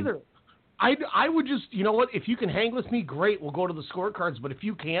I got either. I would just, if you can hang with me, great, we'll go to the scorecards, but if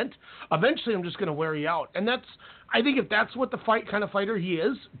you can't, eventually I'm just going to wear you out. And I think if that's what the kind of fighter he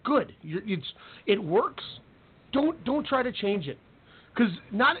is, good. It works. Don't try to change it. Because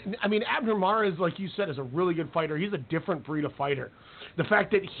Abner Mares, like you said, is a really good fighter. He's a different breed of fighter. The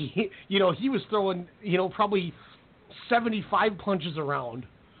fact that he was throwing, probably 75 punches around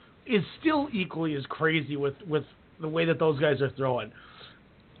is still equally as crazy with the way that those guys are throwing.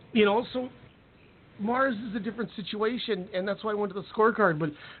 So Mars is a different situation, and that's why I went to the scorecard.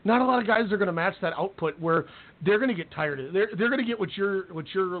 But not a lot of guys are going to match that output, where they're going to get tired. They're going to get what your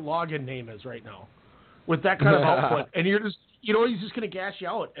login name is right now, with that kind of output, and you're just. He's just going to gas you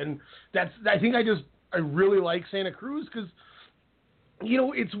out. And I really like Santa Cruz, because,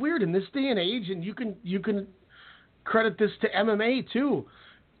 it's weird in this day and age, and you can credit this to MMA too.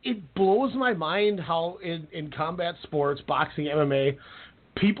 It blows my mind how in combat sports, boxing, MMA,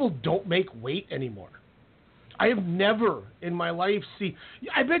 people don't make weight anymore. I have never in my life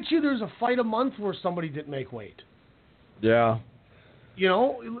I bet you there's a fight a month where somebody didn't make weight. Yeah.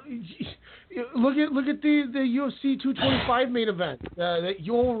 Look at the UFC 225 main event. That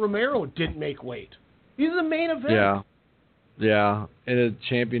Yoel Romero didn't make weight. He's the main event. Yeah, and a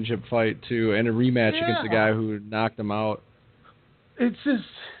championship fight too, and a rematch against the guy who knocked him out. It's just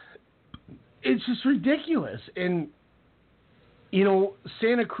ridiculous. And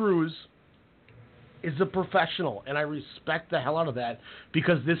Santa Cruz is a professional, and I respect the hell out of that,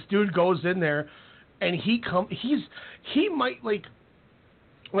 because this dude goes in there and he might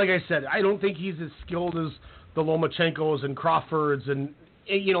like I said, I don't think he's as skilled as the Lomachenkos and Crawfords and,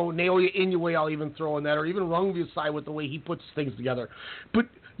 Naoya Inoue, I'll even throw in that, or even Rungvisai with the way he puts things together. But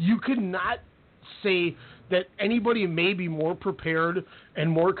you could not say that anybody may be more prepared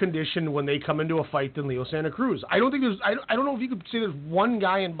and more conditioned when they come into a fight than Leo Santa Cruz. I don't know if you could say there's one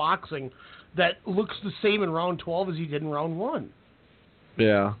guy in boxing that looks the same in round 12 as he did in round 1.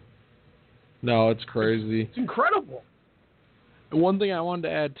 Yeah. No, it's crazy. It's incredible. One thing I wanted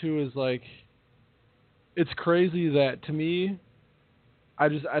to add too is like, it's crazy that to me, I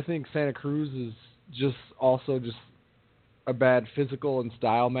think Santa Cruz is just a bad physical and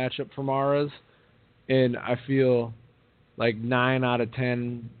style matchup for Mares, and I feel like 9 out of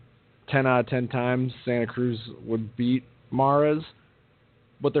 10 out of 10 times Santa Cruz would beat Mares,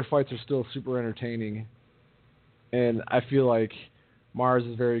 but their fights are still super entertaining, and I feel like Mares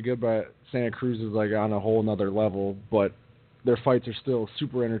is very good, but Santa Cruz is like on a whole nother level, but their fights are still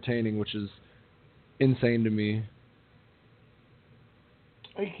super entertaining, which is insane to me.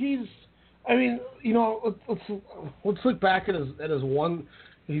 Like let's look back at his one.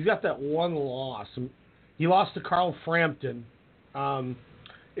 He's got that one loss. He lost to Carl Frampton.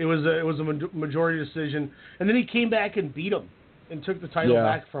 It was a majority decision, and then he came back and beat him and took the title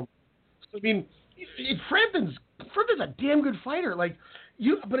back from him. So, I mean, Frampton's a damn good fighter.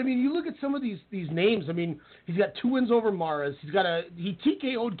 You look at some of these names. I mean, he's got 2 wins over Mares. He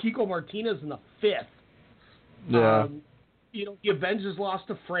TKO'd Kiko Martinez in the 5th. Yeah. He avenged his loss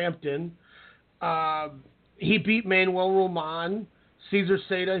to Frampton. He beat Manuel Roman, Cesar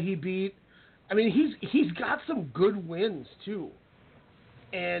Seda. He beat. I mean, he's got some good wins too,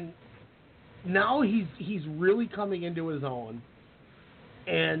 and now he's really coming into his own.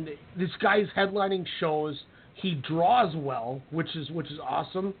 And this guy's headlining shows. He draws well, which is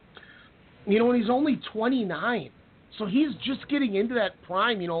awesome. And he's only 29, so he's just getting into that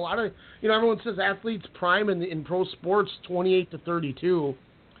prime. Everyone says athletes prime in pro sports 28 to 32.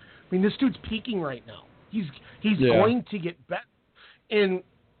 I mean, this dude's peaking right now. He's going to get better, and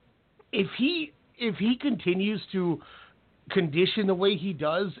if he continues to condition the way he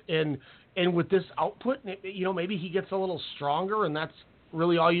does, and with this output, maybe he gets a little stronger, and that's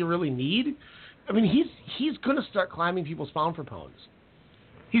really all you really need. I mean, he's going to start climbing people's pound for pounds.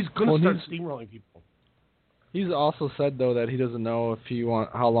 He's going to start steamrolling people. He's also said though that he doesn't know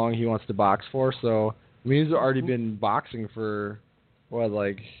how long he wants to box for. So I mean, he's already been boxing for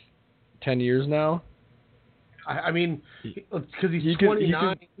 10 years now. I mean, because he's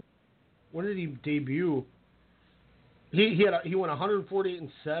 29. When did he debut? He went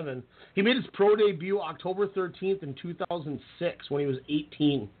 148-7. He made his pro debut October 13th in 2006 when he was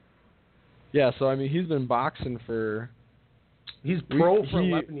 18. Yeah, so I mean, he's been boxing for. He's pro for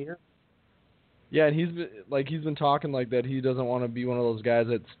 11 years. Yeah, and he's been talking like that. He doesn't want to be one of those guys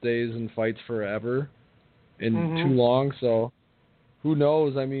that stays and fights forever, and too long. So, who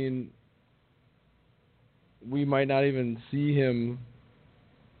knows? I mean, we might not even see him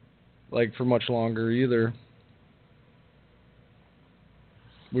for much longer either.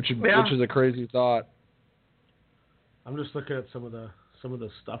 Which is a crazy thought. I'm just looking at some of the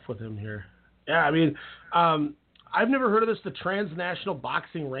stuff with him here. Yeah, I mean, I've never heard of this. The Transnational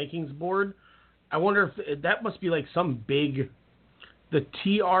Boxing Rankings Board. I wonder if that must be some big. The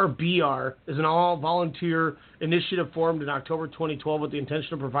TRBR is an all-volunteer initiative formed in October 2012 with the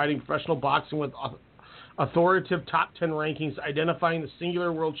intention of providing professional boxing with authoritative top 10 rankings, identifying the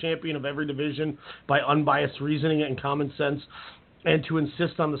singular world champion of every division by unbiased reasoning and common sense, and to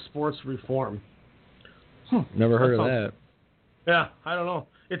insist on the sport's reform. Never heard of that. Yeah, I don't know.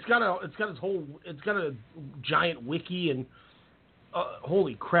 It's got a giant wiki, and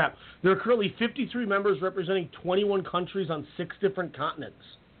holy crap. There are currently 53 members representing 21 countries on 6 different continents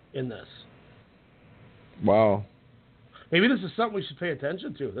in this. Wow. Maybe this is something we should pay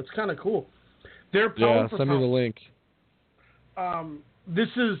attention to. That's kind of cool. They're pound for send pound. Me the link. This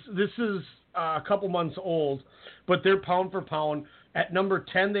is a couple months old, but they're pound for pound. At number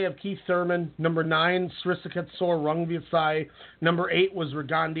 10, they have Keith Thurman. Number 9, Srisaket Sor Rungvisai. Number 8 was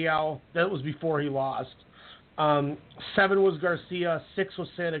Rigondeaux. That was before he lost. 7 was Garcia. 6 was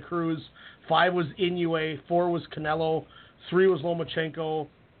Santa Cruz. 5 was Inoue. 4 was Canelo. 3 was Lomachenko.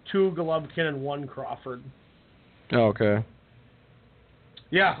 2 Golovkin, and 1 Crawford. Oh, okay.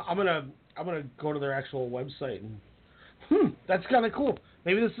 Yeah, I'm gonna go to their actual website, and that's kind of cool.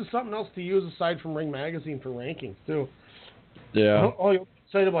 Maybe this is something else to use aside from Ring Magazine for rankings too. Yeah. Oh, you're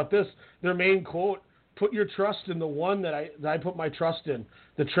excited about this? Their main quote: "Put your trust in the one that I put my trust in,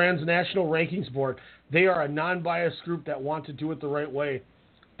 the Transnational Rankings Board. They are a non-biased group that want to do it the right way."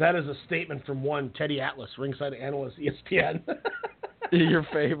 That is a statement from one Teddy Atlas, ringside analyst, ESPN. Your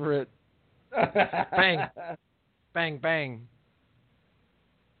favorite. Bang, bang, bang.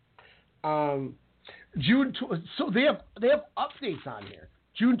 So they have updates on here.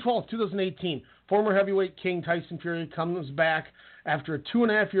 June 12th, 2018. Former heavyweight king Tyson Fury comes back after a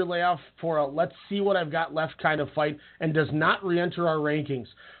 2.5-year layoff for a let's see what I've got left kind of fight and does not re-enter our rankings.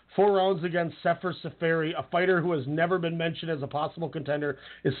 4 rounds against Sefer Seferi, a fighter who has never been mentioned as a possible contender,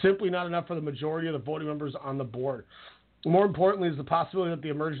 is simply not enough for the majority of the voting members on the board. More importantly is the possibility that the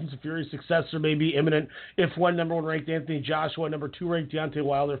emergence of Fury's successor may be imminent if one number 1 ranked Anthony Joshua and number 2 ranked Deontay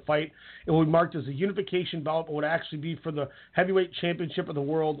Wilder fight. It will be marked as a unification bout, but would actually be for the heavyweight championship of the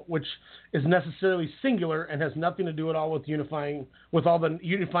world, which is necessarily singular and has nothing to do at all with all the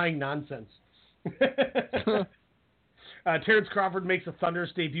unifying nonsense. Terrence Crawford makes a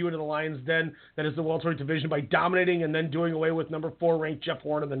thunderous debut into the Lions Den, that is the welterweight division, by dominating and then doing away with number 4 ranked Jeff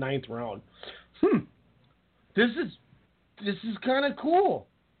Horn in the 9th round. This is kind of cool.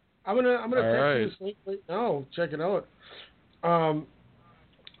 I'm gonna text you this link right now. Check it out.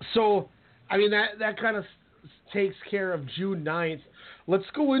 So, I mean that kind of takes care of June 9th. Let's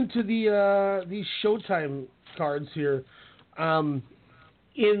go into these Showtime cards here. I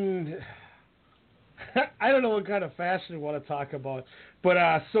don't know what kind of fashion I want to talk about,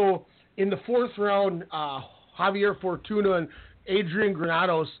 but so in the 4th round, Javier Fortuna and Adrian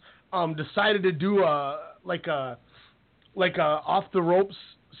Granados decided to do a off the ropes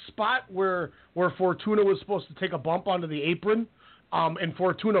spot where Fortuna was supposed to take a bump onto the apron, and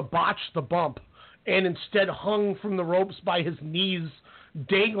Fortuna botched the bump and instead hung from the ropes by his knees,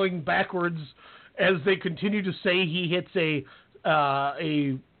 dangling backwards as they continue to say he hits a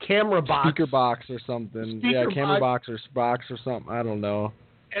camera box. Speaker box or something. Camera box or something. I don't know.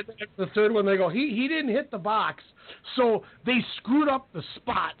 And then the 3rd one, they go, he didn't hit the box. So they screwed up the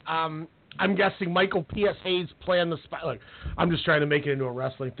spot. I'm guessing Michael P.S. Hayes planned the spot. Look, I'm just trying to make it into a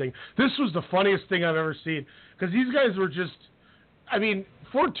wrestling thing. This was the funniest thing I've ever seen. Because these guys were just, I mean,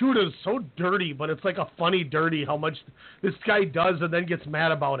 Fortuna is so dirty, but it's like a funny dirty how much this guy does and then gets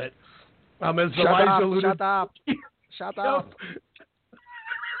mad about it. As Shut up.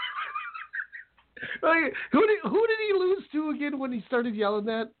 Like, who did he lose to again when he started yelling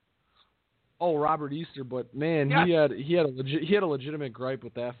that? Oh, Robert Easter, but man, yeah. he had a legitimate gripe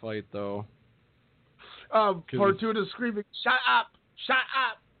with that fight though. Fortuna screaming, "Shut up! Shut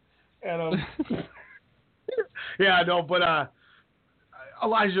up!" And yeah, no, but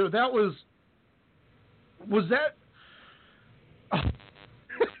Elijah, that was that? I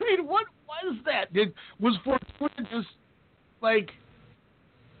mean, what was that? Was Fortuna just like?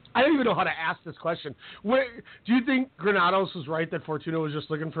 I don't even know how to ask this question. Do you think Granados was right that Fortuna was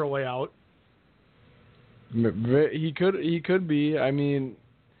just looking for a way out? He could be. I mean,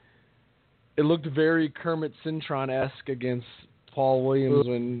 it looked very Kermit Cintron-esque against Paul Williams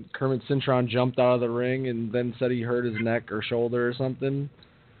when Kermit Cintron jumped out of the ring and then said he hurt his neck or shoulder or something.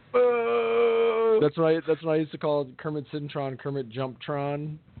 That's what I used to call Kermit Cintron, Kermit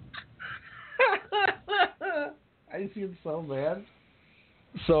Jumptron. I seem so bad.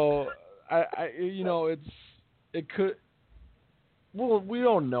 So it could. Well, we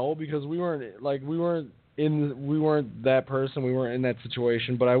don't know because we weren't that person. We weren't in that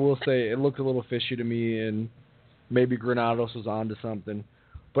situation. But I will say it looked a little fishy to me, and maybe Granados was onto something.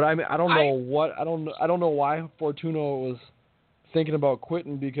 But I mean, I don't know why Fortuna was thinking about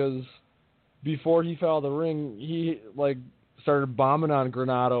quitting, because before he fell out of the ring, he started bombing on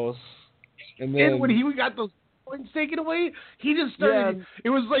Granados, and then when he got those points taken away, he just started. Yeah. It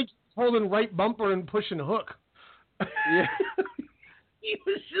was like holding right bumper and pushing hook. Yeah. He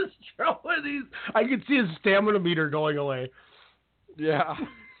was just throwing these. I could see his stamina meter going away. Yeah.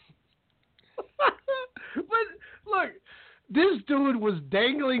 But look, this dude was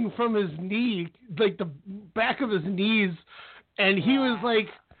dangling from his knee, like the back of his knees, and he was like,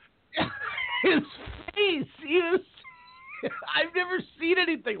 his face. He was. I've never seen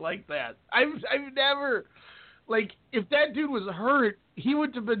anything like that. I've never. Like, if that dude was hurt, he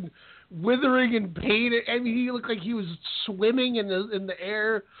would have been withering in pain. I mean, he looked like he was swimming in the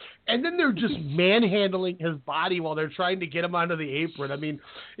air. And then they're just manhandling his body while they're trying to get him onto the apron. I mean,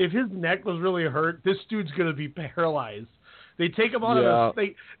 if his neck was really hurt, this dude's going to be paralyzed. They take him out of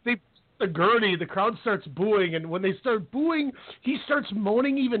the gurney. The crowd starts booing. And when they start booing, he starts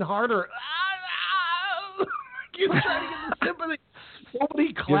moaning even harder. He's trying to get the sympathy.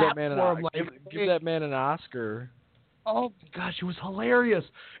 Nobody clapped for him. Give that man an Oscar. Oh, my gosh, it was hilarious.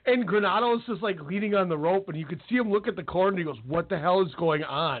 And Granados is, leaning on the rope, and you could see him look at the corner, and he goes, what the hell is going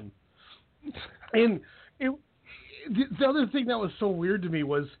on? And the other thing that was so weird to me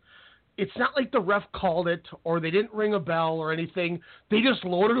was it's not like the ref called it or they didn't ring a bell or anything. They just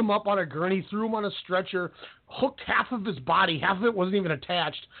loaded him up on a gurney, threw him on a stretcher, hooked half of his body. Half of it wasn't even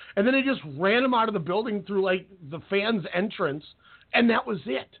attached. And then they just ran him out of the building through, the fans' entrance. And that was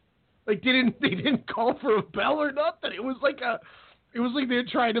it. They didn't call for a bell or nothing. It was like they were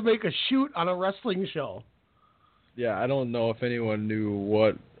trying to make a shoot on a wrestling show. Yeah, I don't know if anyone knew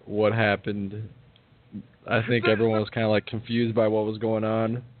what happened. I think everyone was kind of confused by what was going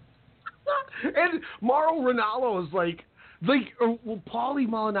on. And Mauro Ranallo is Like, Paulie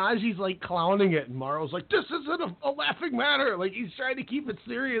Malignaggi's like clowning it, and Morrow's like, "This isn't a laughing matter." Like he's trying to keep it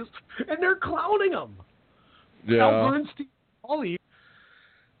serious, and they're clowning him. Yeah. Al Bernstein, Paulie.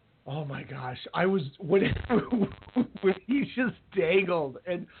 Oh my gosh! I was when he just dangled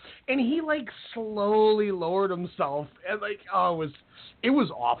and he like slowly lowered himself and like it was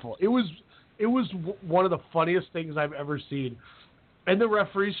awful. It was one of the funniest things I've ever seen. And the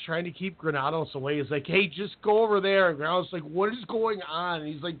referee's trying to keep Granados away. He's like, "Hey, just go over there." And Granados is like, "What is going on?"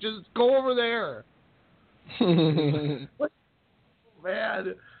 And he's like, "Just go over there."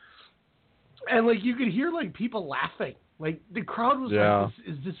 Man. And like you could hear like people laughing. Like the crowd was like,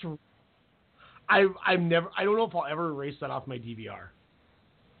 "Is this?" I don't know if I'll ever erase that off my DVR.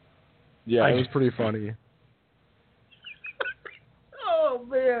 Yeah, it was pretty funny. Oh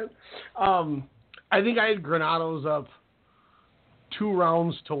man. I think I had Granados up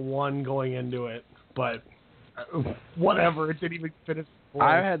 2-1 going into it, but whatever. It didn't even finish.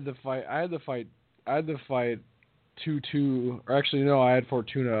 I had the fight 2-2, or actually no, I had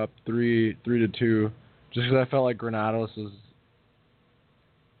Fortuna up 3-2, just because I felt like Granados was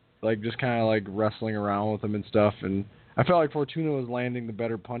like just kind of like wrestling around with him and stuff, and I felt like Fortuna was landing the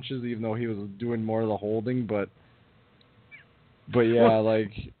better punches, even though he was doing more of the holding. But yeah,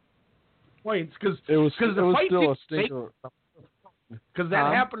 like points because it was still a stinker. Because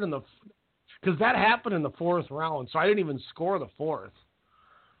that happened in the fourth round, so I didn't even score the fourth.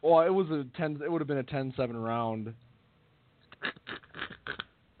 Well, it was it would have been a 10-7 round. With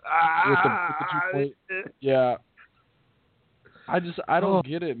the 2 point. Yeah. I don't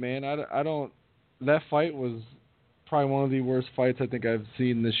get it, man. I don't. That fight was probably one of the worst fights I think I've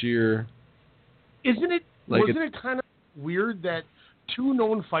seen this year. Wasn't it kind of weird that two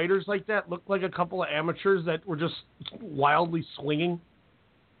known fighters like that looked like a couple of amateurs that were just wildly swinging?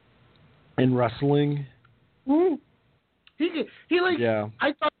 In wrestling? Mm-hmm. He yeah.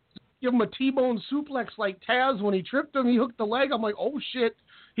 I thought give him a T-bone suplex like Taz when he tripped him. He hooked the leg. I'm like, oh shit,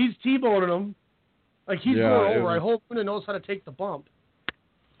 he's T-boning him. Like he's going over. I hope he knows how to take the bump.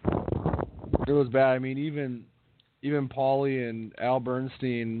 It was bad. I mean, even Paulie and Al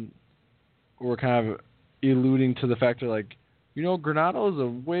Bernstein were kind of alluding to the fact that, like, Granados is a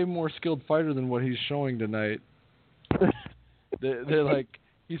way more skilled fighter than what he's showing tonight. They're like,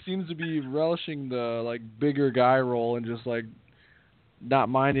 he seems to be relishing the like bigger guy role and just like not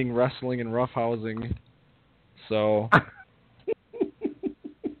minding wrestling and roughhousing. So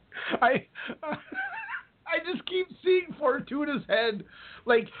I just keep seeing Fortuna's head,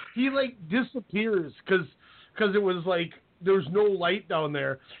 like he like disappears because it was like there's no light down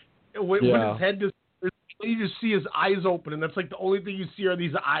there. When his head disappears, you just see his eyes open, and that's like the only thing you see are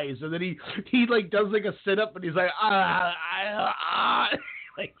these eyes. And then he like does like a sit up, and he's like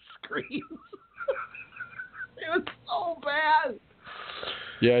like screams. It was so bad.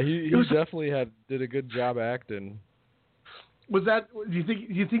 Yeah, he definitely did a good job acting. Was that? Do you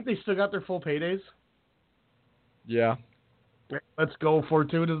think they still got their full paydays? Yeah. Let's go.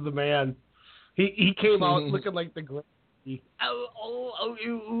 Fortuna's the man. He came out looking like the great. I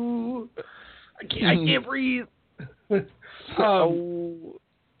can't breathe.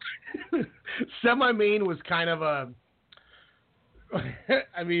 Semi-main was kind of a.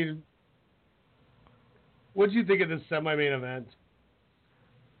 I mean, what did you think of this semi-main event?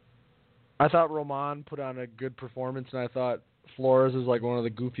 I thought Roman put on a good performance, and I thought Flores is like one of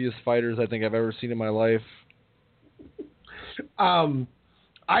the goofiest fighters I think I've ever seen in my life.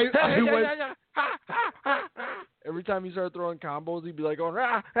 Every time he started throwing combos, he'd be like going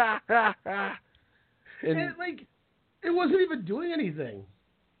rah, rah, rah, rah. And it wasn't even doing anything.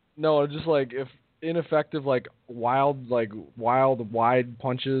 No, just like ineffective, like wild, wide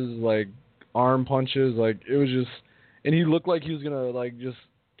punches, like arm punches, like it was just, and he looked like he was gonna like just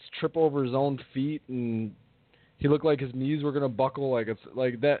trip over his own feet, and he looked like his knees were gonna buckle, like it's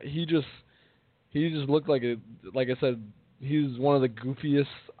like that. He just looked like it. Like I said, he's one of the goofiest,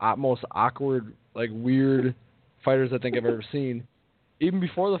 most awkward, like weird fighters I think I've ever seen. Even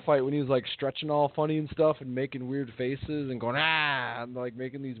before the fight, when he was like stretching all funny and stuff and making weird faces and going and like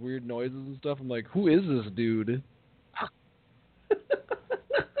making these weird noises and stuff, I'm like, who is this dude?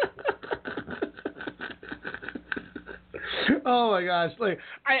 Oh my gosh! Like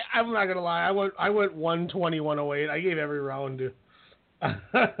I'm not gonna lie, I went 120, 108. I gave every round to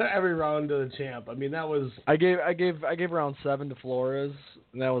the champ. I mean, that was. I gave round 7 to Flores,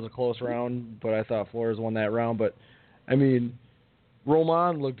 and that was a close round. But I thought Flores won that round. But I mean,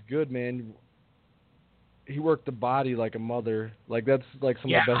 Roman looked good, man. He worked the body like a mother. Like that's like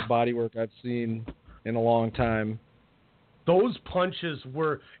some of the best body work I've seen in a long time. those punches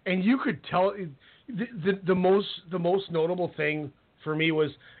were, and you could tell the most notable thing for me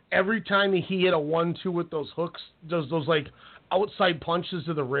was every time he hit a 1-2 with those hooks, those like outside punches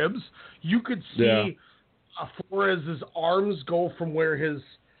to the ribs, you could see Flores' arms go from where his.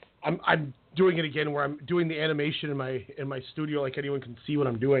 I'm doing it again where I'm doing the animation in my studio, like anyone can see what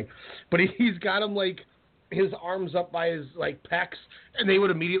I'm doing, but he's got him like his arms up by his like pecs, and they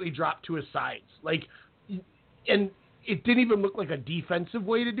would immediately drop to his sides, like, and it didn't even look like a defensive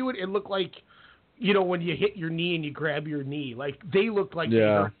way to do it. It looked like, you know, when you hit your knee and you grab your knee, like they looked like they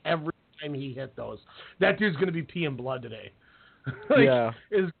hurt every time he hit those. That dude's gonna be peeing blood today. Like,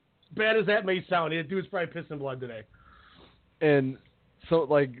 as bad as that may sound, that dude's probably pissing blood today. And so,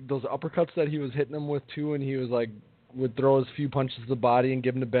 like, those uppercuts that he was hitting him with, too, and he was, like, would throw his few punches to the body and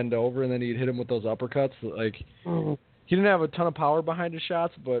give him to bend over, and then he'd hit him with those uppercuts. Like, he didn't have a ton of power behind his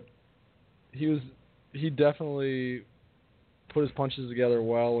shots, but he definitely put his punches together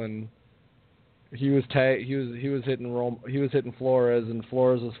well, and he was hitting Flores, and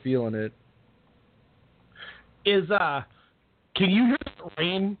Flores was feeling it. Can you hear the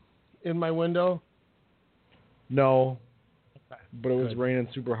rain in my window? No. But it was raining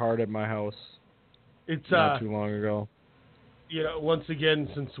super hard at my house. It's not too long ago. You know, once again,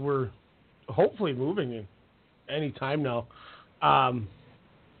 since we're hopefully moving in any time now,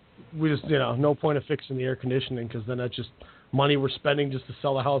 we just, you know, no point of fixing the air conditioning because then that's just money we're spending just to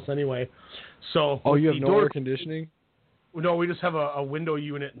sell the house anyway. So you have no air conditioning? No, we just have a window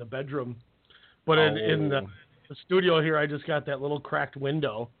unit in the bedroom. But in the studio here, I just got that little cracked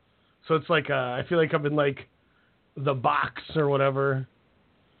window. So it's like I feel like I'm in like the box or whatever.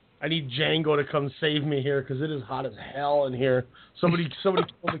 I need Django to come save me here because it is hot as hell in here. Somebody killed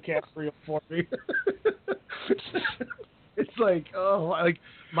the cat for me. It's like,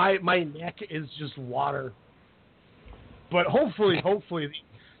 my neck is just water. But hopefully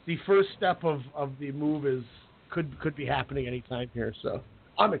the first step of the move could be happening anytime here. So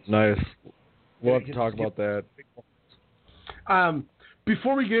I'm excited. Nice. We'll have to talk about that.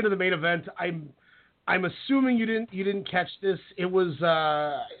 Before we get into the main event, I'm assuming you didn't catch this. It was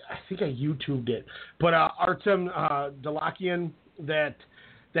I think I YouTubed it, but Artem Dalakian, that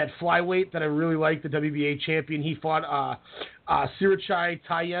flyweight that I really like, the WBA champion, he fought Sirichai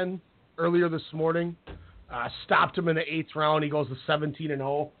Tayen earlier this morning. Stopped him in the 8th round. He goes to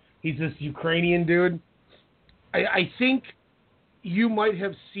 17-0. He's this Ukrainian dude. I think you might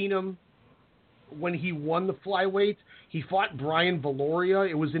have seen him when he won the flyweight. He fought Brian Valoria.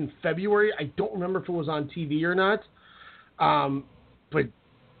 It was in February. I don't remember if it was on TV or not. But,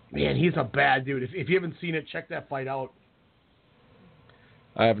 man, he's a bad dude. If you haven't seen it, check that fight out.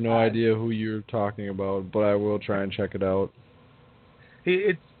 I have no idea who you're talking about, but I will try and check it out.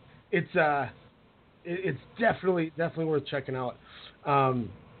 It's definitely worth checking out. I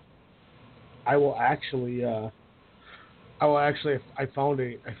found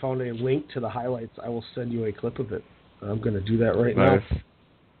a link to the highlights. I will send you a clip of it. I'm going to do that right now.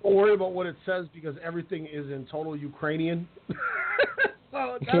 Don't worry about what it says because everything is in total Ukrainian.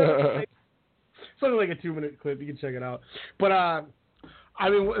 So it's only like a 2-minute clip. You can check it out. But I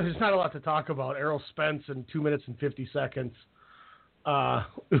mean, there's not a lot to talk about. Errol Spence in 2 minutes and 50 seconds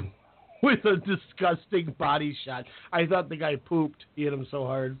with a disgusting body shot. I thought the guy pooped. He hit him so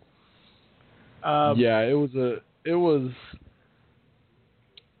hard.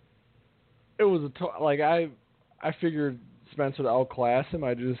 I figured Spence would outclass him.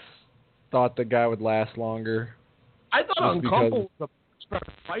 I just thought the guy would last longer. I thought Uncombo was a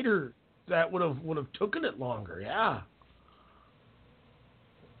fighter that would have taken it longer. Yeah.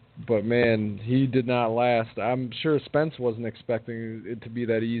 But man, he did not last. I'm sure Spence wasn't expecting it to be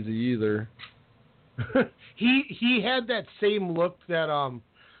that easy either. He had that same look that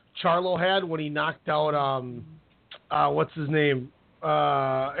Charlo had when he knocked out what's his name,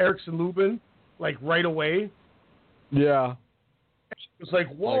 Erickson Lubin, like right away. Yeah. It was like,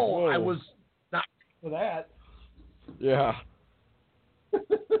 whoa, I was not ready for that. Yeah.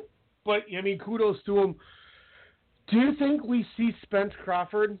 But I mean, kudos to him. Do you think we see Spence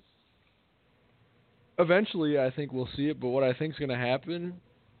Crawford? Eventually, I think we'll see it. But what I think is going to happen,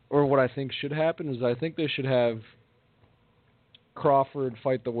 or what I think should happen, is I think they should have Crawford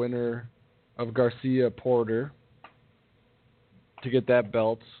fight the winner of Garcia Porter to get that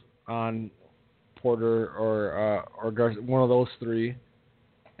belt on Porter or one of those three,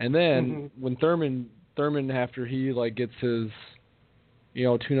 and then when Thurman after he like gets his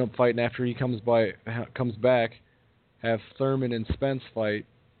tune-up fight, and after he comes back, have Thurman and Spence fight,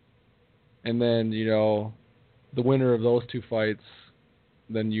 and then the winner of those two fights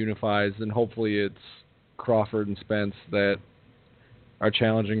then unifies, and hopefully it's Crawford and Spence that are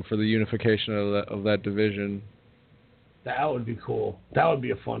challenging for the unification of that division. That would be cool. That would be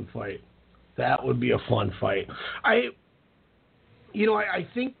a fun fight. I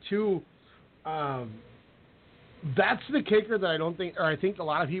think too, that's the kicker that I think a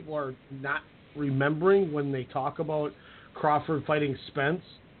lot of people are not remembering when they talk about Crawford fighting Spence,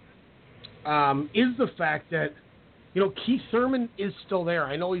 is the fact that, Keith Thurman is still there.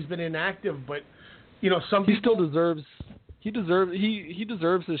 I know he's been inactive, but, he still deserves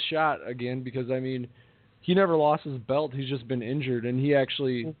his shot again, because, I mean, he never lost his belt. He's just been injured, and he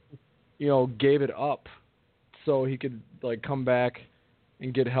actually, gave it up so he could, come back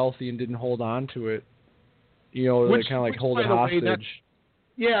and get healthy and didn't hold on to it. Which, kind of hold it hostage.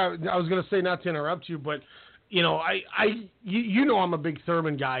 I was going to say, not to interrupt you, but, I'm a big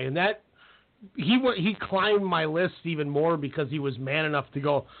Thurman guy, and that he climbed my list even more because he was man enough to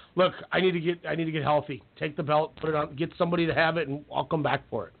go, look, I need to get healthy. Take the belt, put it on, get somebody to have it, and I'll come back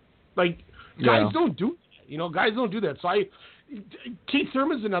for it. Guys don't do that. Guys don't do that. So Keith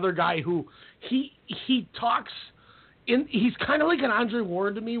Thurman's another guy who he talks he's kind of like an Andre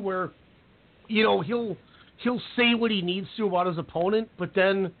Ward to me, where he'll say what he needs to about his opponent, but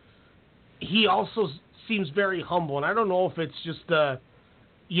then he also seems very humble. And I don't know if it's just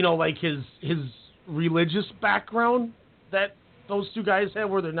his religious background that those two guys have,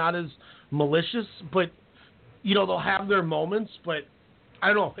 where they're not as malicious, but they'll have their moments, but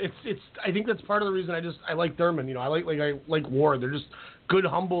I don't know. I think that's part of the reason I like Thurman. I like Ward. They're just good,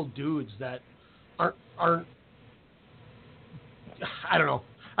 humble dudes that aren't. I don't know.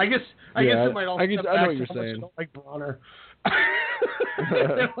 I guess it might also. I know what you're saying. Like Bronner.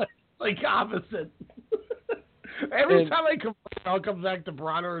 They're like opposite. Every time I come, I'll come back to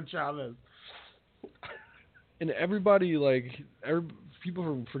Bronner and Chavez. And everybody,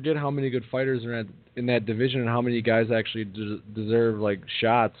 people forget how many good fighters are in that division and how many guys actually deserve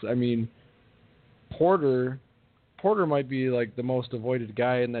shots. I mean, Porter might be the most avoided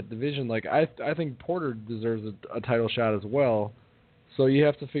guy in that division. I think Porter deserves a title shot as well. So you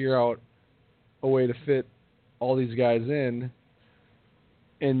have to figure out a way to fit all these guys in,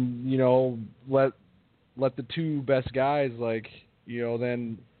 and let the two best guys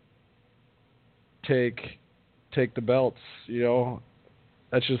then take the belts.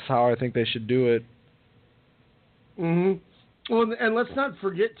 That's just how I think they should do it. Mm-hmm. Well, and let's not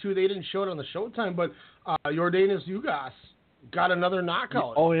forget too, they didn't show it on the Showtime, but Yordenis Ugas got another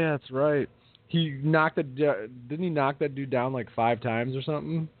knockout. Oh yeah, that's right. Didn't he knock that dude down 5 times or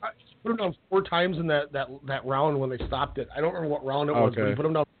something? He put him down 4 times in that round when they stopped it. I don't remember what round it was, but he put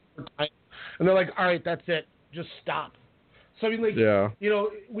him down 4 times. And they're like, all right, that's it. Just stop. So, I mean, we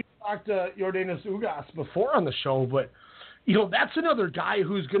talked to Yordenis Ugas before on the show, but, that's another guy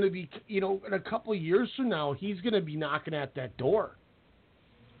who's going to be, in a couple of years from now, he's going to be knocking at that door.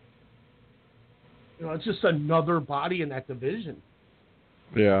 It's just another body in that division.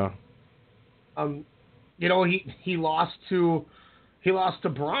 Yeah. He lost to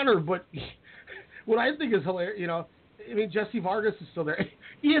Bronner, but what I think is hilarious, Jesse Vargas is still there.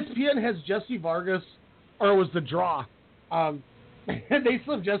 ESPN has Jesse Vargas, or it was the draw. They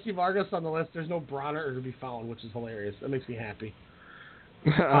still have Jesse Vargas on the list. There's no Bronner to be found, which is hilarious. That makes me happy.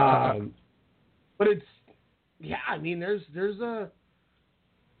 But it's,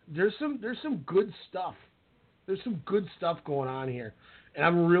 there's some good stuff. There's some good stuff going on here. And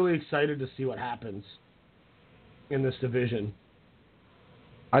I'm really excited to see what happens in this division.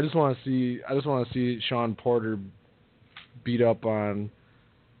 I just want to see Sean Porter beat up on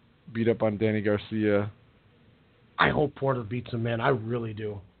Danny Garcia. I hope Porter beats him, man. I really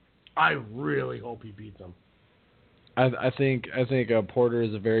do. I really hope he beats him. I think Porter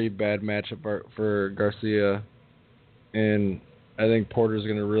is a very bad matchup for Garcia, and I think Porter's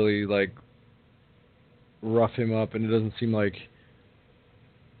going to really rough him up, and it doesn't seem like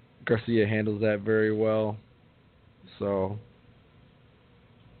Garcia handles that very well. So,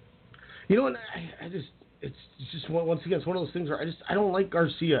 and it's just once again, it's one of those things where I don't like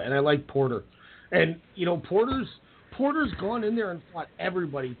Garcia and I like Porter, and Porter's gone in there and fought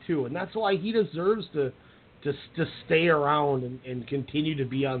everybody too, and that's why he deserves to stay around and continue to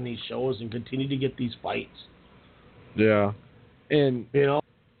be on these shows and continue to get these fights. Yeah, and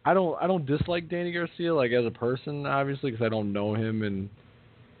I don't dislike Danny Garcia as a person, obviously, because I don't know him and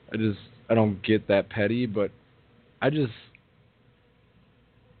I don't get that petty, but I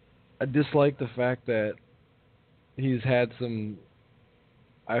dislike the fact that he's had some,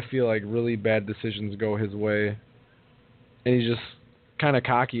 I feel really bad decisions go his way, and he's just kind of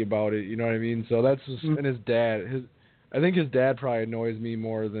cocky about it, you know what I mean? So that's just, and his dad, I think his dad probably annoys me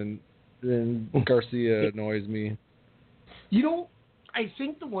more than then Garcia annoys me. You know, I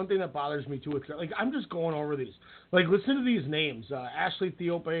think the one thing that bothers me too is like I'm just going over these. Like listen to these names: Ashley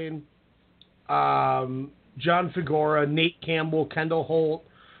Theophane, John Figueroa, Nate Campbell, Kendall Holt,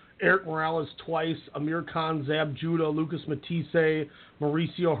 Eric Morales twice, Amir Khan, Zab Judah, Lucas Matisse,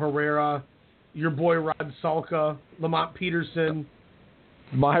 Mauricio Herrera, your boy Rod Salka, Lamont Peterson.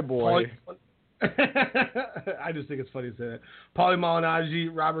 My boy. I just think it's funny to say that. Paulie Malignaggi,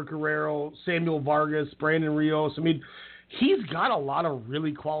 Robert Guerrero, Samuel Vargas, Brandon Rios. I mean, he's got a lot of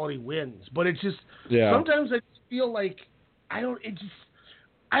really quality wins, but it's just sometimes I just feel like I don't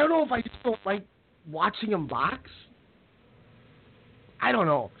know if I just don't like watching him box. I don't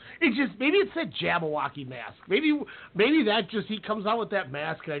know. It just maybe it's that Jabberwocky mask. Maybe that just he comes out with that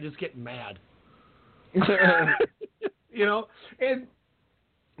mask and I just get mad. You know, and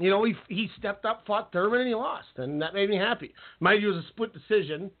you know he stepped up, fought Thurman, and he lost, and that made me happy. Mind you, it was a split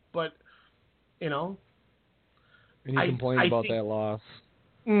decision, but you know. And he complained about that loss.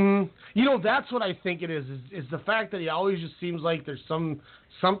 You know, that's what I think it is the fact that he always just seems like there's something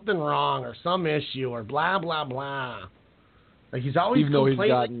wrong or some issue or blah blah blah. Like he's always even though he's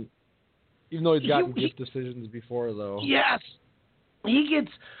gotten gift decisions before though. Yes, he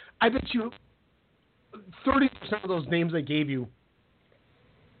gets. I bet you 30% of those names I gave you,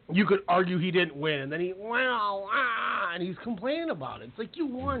 you could argue he didn't win, and then and he's complaining about it. It's like you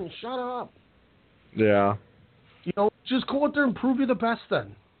won. Shut up. Yeah. You know, just go out there and prove you're the best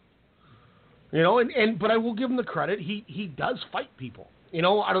then. You know, but I will give him the credit. He does fight people. You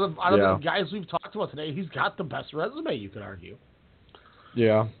know, out of the guys we've talked about today, he's got the best resume, you could argue.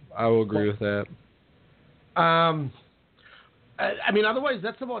 Yeah, I will agree with that. I mean, otherwise,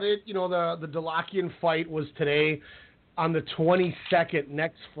 that's about it. You know, the Delakian fight was today. On the 22nd,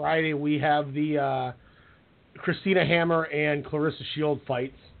 next Friday, we have the Christina Hammer and Clarissa Shield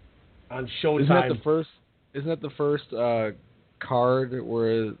fights on Showtime. Isn't that the first card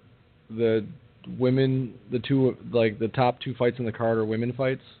where the women, the top two fights in the card are women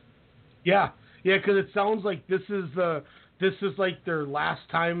fights? Yeah, because it sounds like this is like their last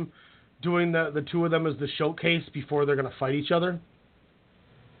time doing the two of them as the showcase before they're gonna fight each other.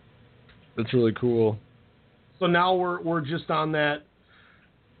 That's really cool. So now we're just on that,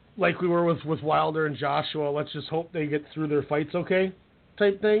 like we were with Wilder and Joshua. Let's just hope they get through their fights okay,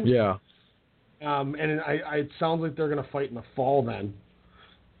 type thing. Yeah. And it sounds like they're going to fight in the fall then.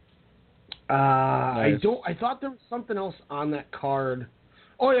 Nice. I thought there was something else on that card.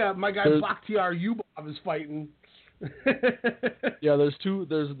 Oh yeah, my guy Bakhtiar Yubov is fighting. Yeah,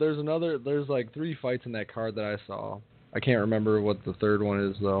 there's like 3 fights in that card that I saw. I can't remember what the third one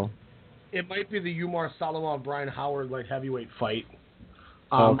is though. It might be the Umar Salamov Brian Howard light heavyweight fight.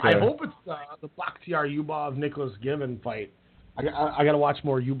 Okay. I hope it's the Bakhtiar Yubov Nicholas Given fight. I got to watch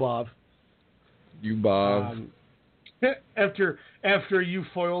more Yubov. After you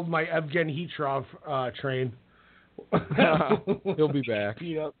foiled my Evgen Hitrov train. He'll be back.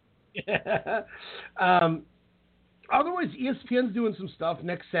 Yeah. Otherwise, ESPN's doing some stuff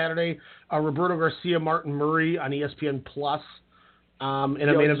next Saturday. Roberto Garcia, Martin Murray on ESPN Plus in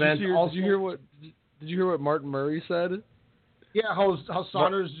a main event. Did you hear what Martin Murray said? Yeah, how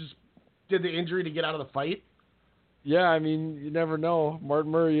Saunders just did the injury to get out of the fight. Yeah, I mean, you never know.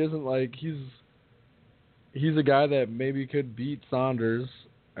 Martin Murray isn't like he's a guy that maybe could beat Saunders.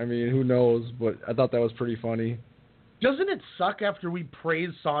 I mean, who knows? But I thought that was pretty funny. Doesn't it suck after we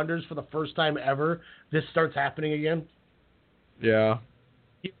praised Saunders for the first time ever, this starts happening again? Yeah.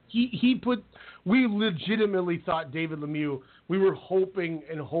 We legitimately thought David Lemieux, we were hoping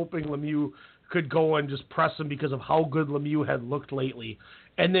Lemieux could go and just press him because of how good Lemieux had looked lately.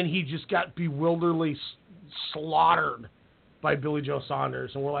 And then he just got bewilderingly slaughtered by Billy Joe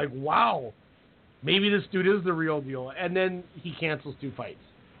Saunders. And we're like, wow, maybe this dude is the real deal. And then he cancels 2 fights.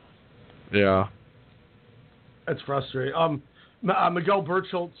 Yeah. That's frustrating. Miguel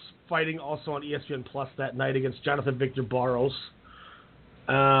Burchholt's fighting also on ESPN Plus that night against Jonathan Victor Barros.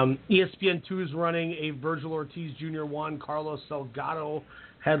 ESPN 2 is running a Virgil Ortiz Jr. Juan Carlos Salgado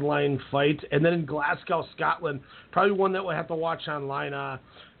headline fight. And then in Glasgow, Scotland, probably one that we'll have to watch online,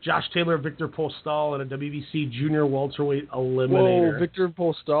 Josh Taylor, Victor Postol, and a WBC junior welterweight eliminator. Whoa, Victor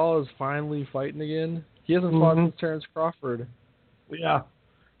Postol is finally fighting again? He hasn't fought since Terrence Crawford. Yeah.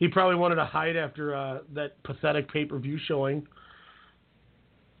 He probably wanted to hide after that pathetic pay-per-view showing.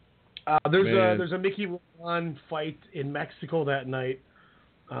 There's a Mickey Roman fight in Mexico that night.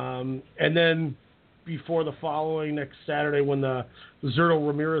 And then before the following next Saturday when the Zurdo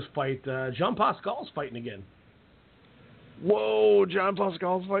Ramirez fight, Jean Pascal's fighting again. Whoa, John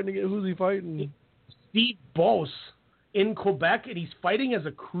Pascal's fighting again. Who's he fighting? Steve Bose in Quebec, and he's fighting as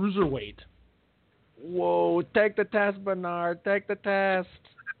a cruiserweight. Whoa, take the test, Bernard. Take the test.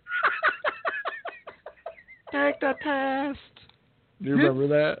 Take the test. Do you remember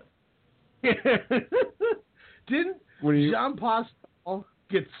that? Didn't Jean Pascal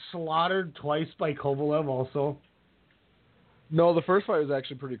get slaughtered twice by Kovalev also? No, the first fight was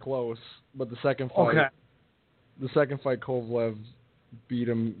actually pretty close, but the second fight, Kovalev beat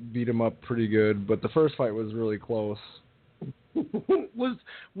him up pretty good, but the first fight was really close. What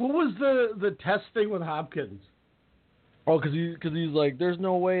was the test thing with Hopkins? Oh, because he's like, there's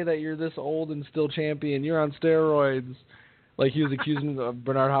no way that you're this old and still champion. You're on steroids. Like, he was accusing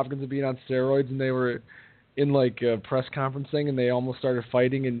Bernard Hopkins of being on steroids, and they were in like a press conference thing, and they almost started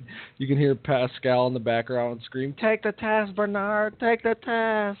fighting, and you can hear Pascal in the background scream, "Take the test, Bernard, take the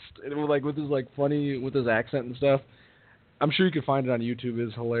test," and it was like with his like funny with his accent and stuff. I'm sure you can find it on YouTube.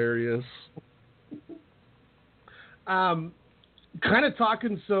 It's hilarious. Kind of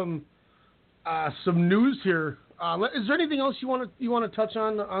talking some news here. Is there anything else you want to touch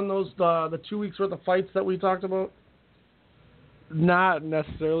on those the 2 weeks worth of fights that we talked about? Not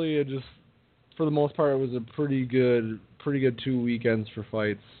necessarily. It just, for the most part, it was a pretty good 2 weekends for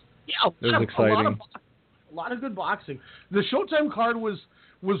fights. Yeah, it was exciting. A lot of good boxing. The Showtime card was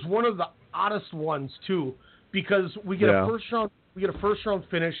one of the oddest ones too, because we get a first round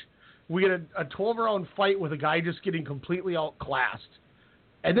finish. We get a 12-round fight with a guy just getting completely outclassed,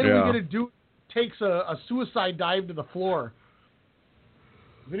 and then we get a dude takes a suicide dive to the floor.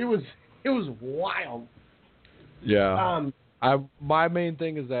 But it was wild. Yeah. My main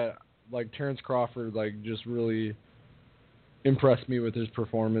thing is that like Terrence Crawford like just really impressed me with his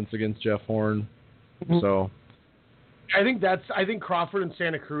performance against Jeff Horn. Mm-hmm. So I think Crawford and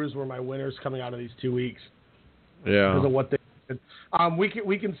Santa Cruz were my winners coming out of these 2 weeks. Yeah. Because of what they did.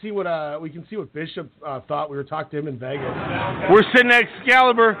 We can see what Bishop thought. We were talking to him in Vegas. We're sitting at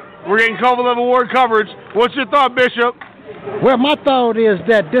Excalibur. We're getting Kovalev Award coverage. What's your thought, Bishop? Well, my thought is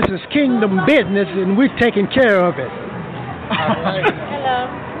that this is kingdom business, and we're taking care of it.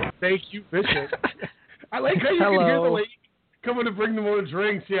 Hello. Thank you, Bishop. I like how you can hear the lady coming to bring them more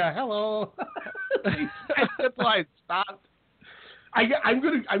drinks. Yeah, hello. That's why I stopped.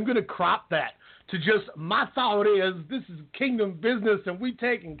 I'm gonna crop that to just, my thought is this is kingdom business and we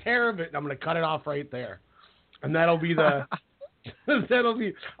taking care of it. And I'm gonna cut it off right there, and that'll be the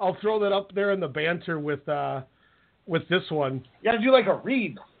I'll throw that up there in the banter with this one. You gotta do like a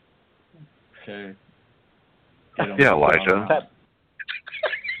read. Okay. Yeah, Elijah.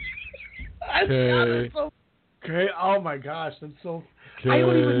 Okay. Oh my gosh, that's so. Okay. I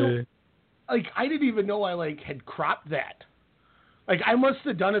don't even know. Like, I didn't even know I had cropped that. Like, I must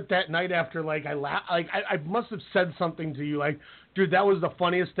have done it that night after. Like, I must have said something to you. Like, dude, that was the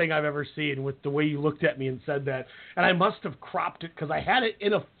funniest thing I've ever seen. With the way you looked at me and said that, and I must have cropped it because I had it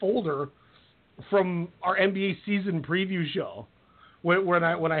in a folder from our NBA season preview show when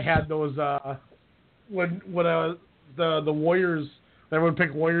I had those when the Warriors, everyone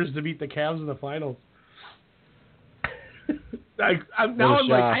picked Warriors to beat the Cavs in the finals. I'm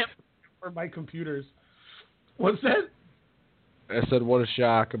like, I have to for my computers. What's that? I said, what a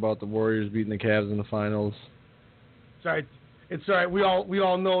shock about the Warriors beating the Cavs in the finals. Sorry, it's all right. We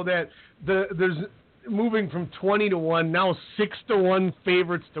all know that there's moving from 20-1 now 6-1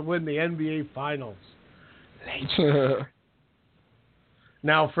 favorites to win the NBA Finals.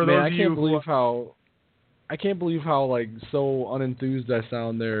 Now, for those of you I can't believe how like so unenthused I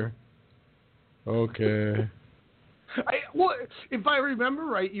sound there. Okay. Well, if I remember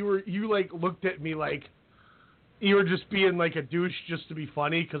right, you looked at me like you were just being like a douche just to be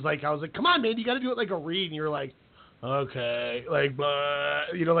funny, because like I was like, come on, man, you got to do it like a read, and you were like, okay, like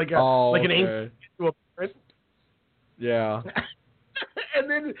like an angry to a parent. Yeah. and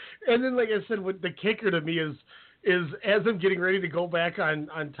then like I said, what the kicker to me is as I'm getting ready to go back on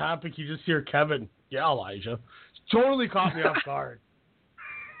topic, you just hear Kevin, yeah, Elijah, totally caught me off guard.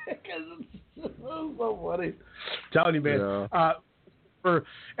 Because it's so funny. I'm telling you, man. Yeah. For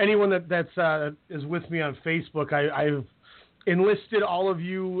anyone that's is with me on Facebook, I've enlisted all of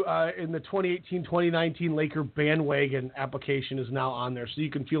you in the 2018-2019 Laker bandwagon application is now on there. So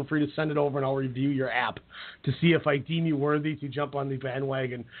you can feel free to send it over and I'll review your app to see if I deem you worthy to jump on the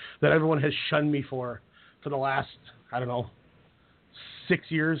bandwagon that everyone has shunned me for the last, I don't know, 6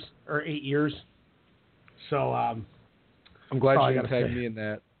 years or 8 years. So I'm glad you tagged me in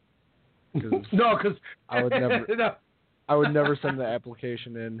that. No, because I would never. No. I would never send the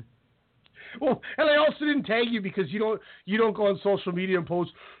application in. Well, and I also didn't tag you because you don't go on social media and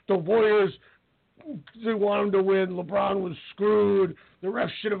post the Warriors. They want them to win. LeBron was screwed. the ref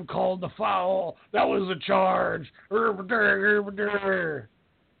should have called the foul. That was a charge.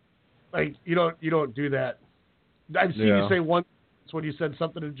 Like, you don't do that. I've seen you say once when you said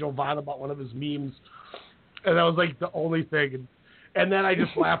something to Jovan about one of his memes, and that was like the only thing. And then I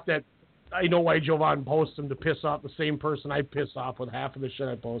just laughed at. I know why Jovan posts them, to piss off the same person I piss off with half of the shit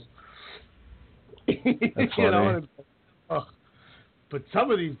I post. That's funny. But some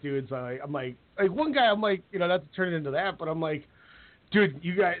of these dudes, I'm like one guy, I'm like, not to turn it into that, but I'm like, dude,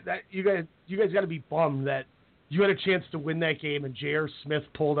 you guys got to be bummed that you had a chance to win that game, and J.R. Smith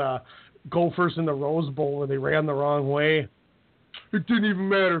pulled a Gophers in the Rose Bowl where they ran the wrong way. It didn't even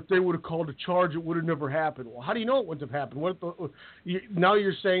matter if they would have called a charge; it would have never happened. Well, how do you know it wouldn't have happened? Now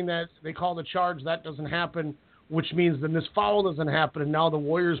you're saying that they called a charge, that doesn't happen, which means then this foul doesn't happen, and now the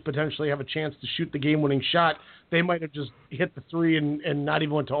Warriors potentially have a chance to shoot the game-winning shot. They might have just hit the three and not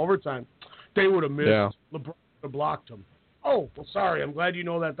even went to overtime. They would have missed. Yeah. LeBron would have blocked him. Oh, well, sorry. I'm glad you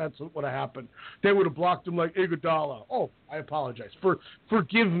know that that's what would have happened. They would have blocked him like Iguodala. Oh, I apologize.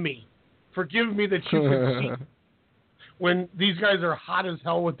 Forgive me. Forgive me that you can see when these guys are hot as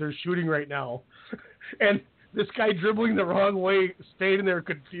hell with their shooting right now. And this guy dribbling the wrong way, staying there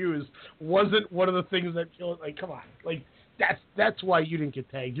confused, wasn't one of the things that killed. Like, come on. Like, that's why you didn't get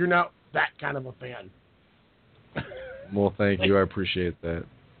tagged. You're not that kind of a fan. Well, thank you. I appreciate that.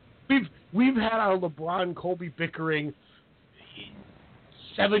 We've had our LeBron Kobe bickering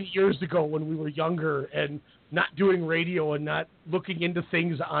 7 years ago when we were younger and not doing radio and not looking into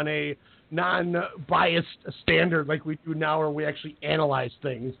things on a non-biased standard like we do now, where we actually analyze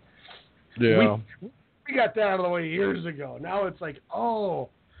things. Yeah. We got that out of the way years ago. Now it's like, well,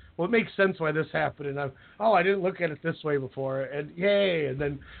 it makes sense why this happened, and I didn't look at it this way before, and yay, and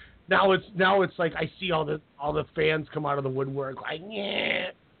then now it's like I see all the fans come out of the woodwork like,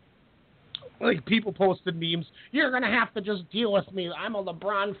 yeah. Like, people posted memes, you're going to have to just deal with me. I'm a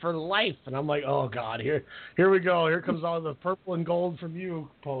LeBron for life. And I'm like, oh, God, here we go. Here comes all the purple and gold from you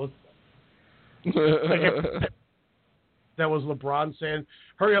posts. That was LeBron saying,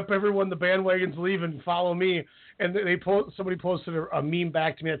 hurry up, everyone, the bandwagon's leaving, follow me. And somebody posted a meme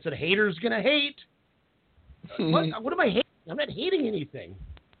back to me that said, haters going to hate. What am I hating? I'm not hating anything.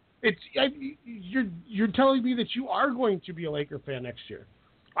 You're telling me that you are going to be a Laker fan next year.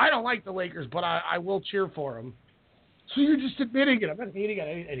 I don't like the Lakers, but I will cheer for them. So you're just admitting it. I'm not hating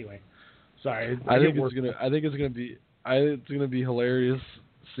it anyway. Sorry. I think it's gonna be hilarious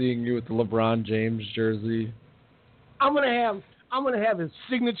seeing you with the LeBron James jersey. I'm gonna have his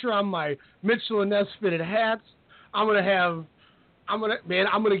signature on my Mitchell and Ness fitted hats. I'll have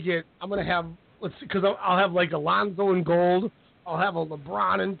like Alonzo in gold. I'll have a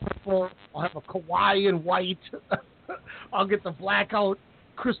LeBron in purple. I'll have a Kawhi in white. I'll get the blackout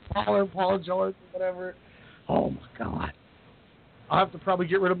Chris Paul or Paul George or whatever. Oh my God! I'll have to probably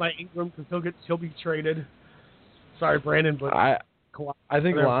get rid of my Ingram because he'll be traded. Sorry, Brandon, but I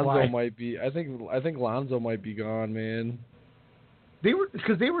think Lonzo might be. I think Lonzo might be gone, man. They were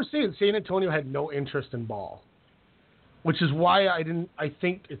saying San Antonio had no interest in Ball, which is why I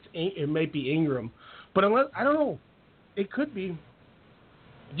think it might be Ingram, but I don't know, it could be.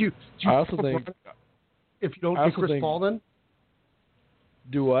 I also think if you don't get Chris Paul, then.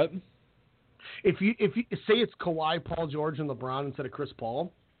 Do what? If you say it's Kawhi, Paul George, and LeBron instead of Chris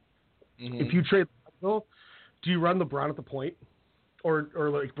Paul, if you trade Lonzo, do you run LeBron at the point, or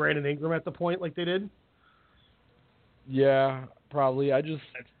like Brandon Ingram at the point like they did? Yeah, probably. I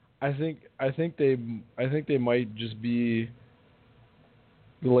think they might just be.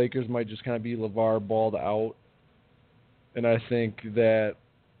 The Lakers might just kind of be LeVar balled out, and I think that.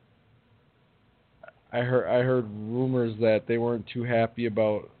 I heard rumors that they weren't too happy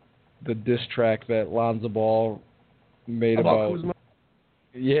about the diss track that Lonzo Ball made about Kuzma.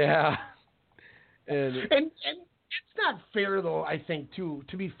 Yeah. And it's not fair though, I think, to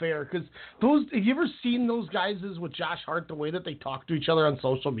be fair, because have you ever seen those guys with Josh Hart, the way that they talk to each other on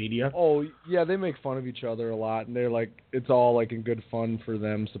social media? Oh yeah, they make fun of each other a lot, and they're like, it's all like in good fun for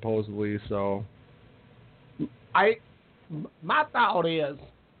them supposedly. So my thought is,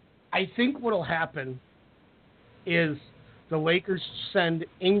 I think what will happen is the Lakers send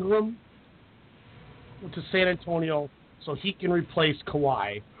Ingram to San Antonio so he can replace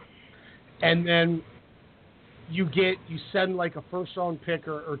Kawhi, and then you send like a first-round pick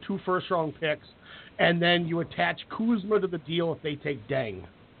or 2 first-round picks, and then you attach Kuzma to the deal if they take Deng.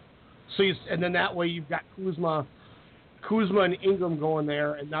 So and then that way you've got Kuzma and Ingram going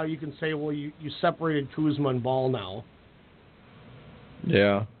there, and now you can say, well, you separated Kuzma and Ball now.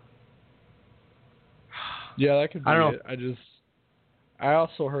 Yeah. Yeah, that could be it. I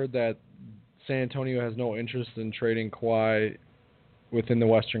also heard that San Antonio has no interest in trading Kawhi within the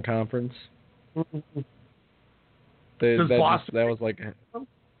Western Conference. Mm-hmm. That was like,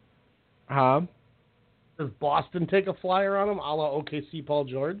 huh? Does Boston take a flyer on him, a la OKC Paul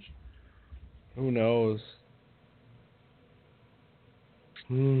George? Who knows?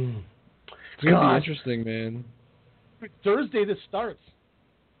 It's gonna be interesting, man. Thursday this starts.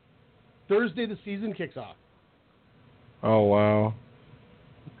 Thursday the season kicks off. Oh wow!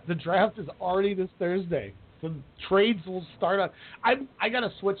 The draft is already this Thursday. The trades will start on. I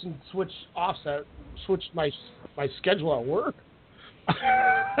gotta switch my schedule at work.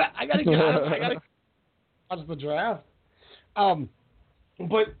 I gotta get out. I gotta watch the draft.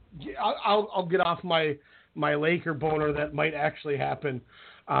 But I'll get off my Laker boner that might actually happen.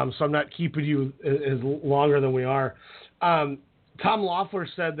 So I'm not keeping you as longer than we are. Tom Loeffler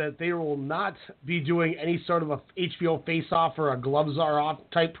said that they will not be doing any sort of a HBO face-off or a gloves are off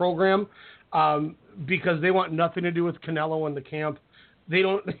type program because they want nothing to do with Canelo and the camp. They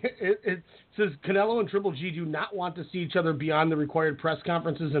don't. It says Canelo and Triple G do not want to see each other beyond the required press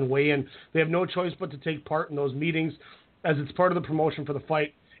conferences and weigh-in. They have no choice but to take part in those meetings as it's part of the promotion for the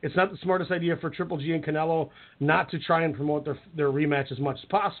fight. It's not the smartest idea for Triple G and Canelo not to try and promote their rematch as much as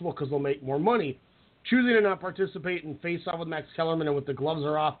possible because they'll make more money. Choosing to not participate in face-off with Max Kellerman and with the gloves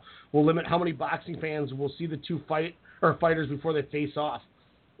are off will limit how many boxing fans will see the two fighters before they face off.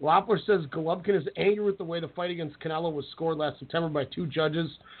 Loeffler says Golovkin is angry with the way the fight against Canelo was scored last September by two judges.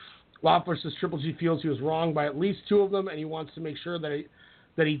 Loeffler says Triple G feels he was wrong by at least two of them, and he wants to make sure that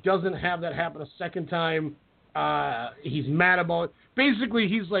he doesn't have that happen a second time. He's mad about it. Basically,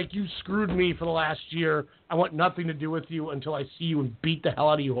 he's like, you screwed me for the last year. I want nothing to do with you until I see you and beat the hell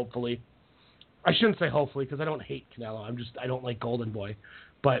out of you, hopefully. I shouldn't say hopefully because I don't hate Canelo. I don't like Golden Boy.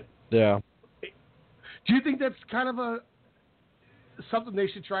 But yeah. Do you think that's kind of something they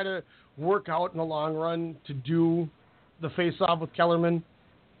should try to work out in the long run to do the face-off with Kellerman?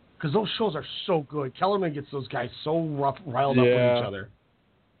 Because those shows are so good. Kellerman gets those guys so riled up with each other.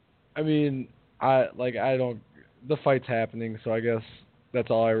 I mean, the fight's happening, so I guess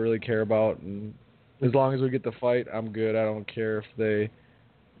that's all I really care about. And as long as we get the fight, I'm good. I don't care if they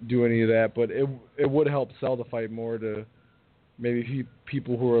do any of that, but it would help sell the fight more to maybe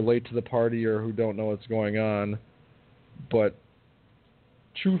people who are late to the party or who don't know what's going on. But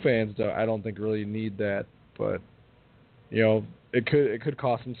true fans, I don't think really need that. But it could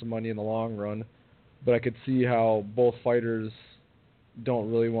cost them some money in the long run. But I could see how both fighters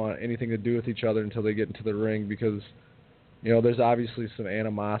don't really want anything to do with each other until they get into the ring because there's obviously some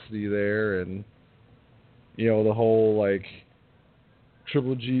animosity there, and the whole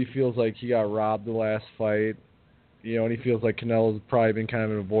Triple G feels like he got robbed the last fight, and he feels like Canelo's probably been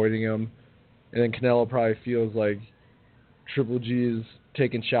kind of avoiding him. And then Canelo probably feels like Triple G is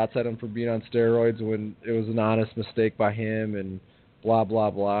taking shots at him for being on steroids when it was an honest mistake by him and blah, blah,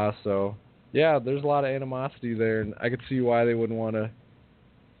 blah. So, yeah, there's a lot of animosity there, and I could see why they wouldn't want to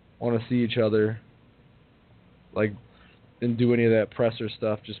see each other and do any of that presser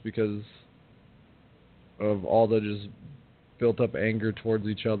stuff just because of all the just built up anger towards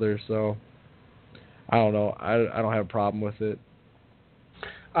each other. So I don't know. I don't have a problem with it.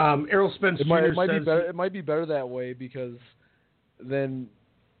 Errol Spence It might be better that way because then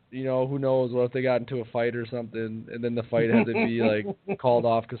who knows what if they got into a fight or something and then the fight had to be called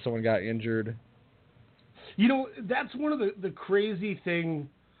off because someone got injured. That's one of the crazy things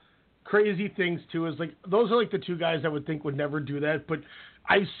too is those are the two guys I would think would never do that, but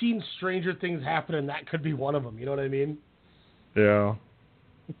I've seen stranger things happen and that could be one of them. You know what I mean? Yeah.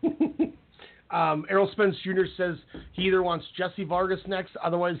 Errol Spence Jr. says he either wants Jesse Vargas next,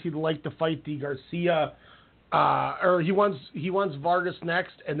 otherwise he'd like to fight the Garcia, or he wants Vargas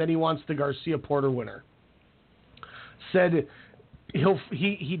next, and then he wants the Garcia Porter winner. Said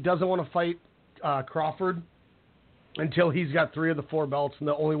he doesn't want to fight Crawford until he's got 3 of the 4 belts, and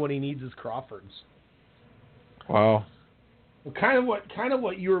the only one he needs is Crawford's. Wow. Well, kind of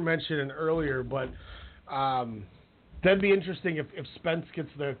what you were mentioning earlier, but. That'd be interesting if Spence gets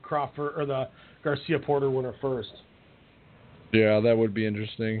the Crawford or the Garcia Porter winner first. Yeah, that would be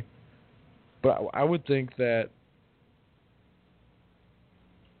interesting. But I would think that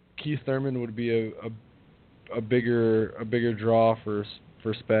Keith Thurman would be a bigger draw for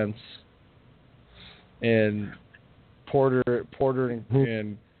Spence, and Porter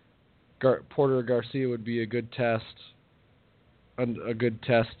and Garcia would be a good test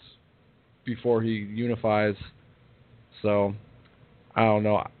before he unifies. So, I don't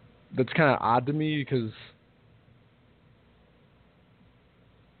know. That's kind of odd to me because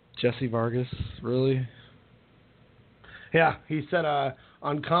Jesse Vargas, really? Yeah, he said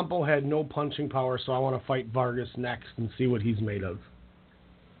Oncampo had no punching power, so I want to fight Vargas next and see what he's made of.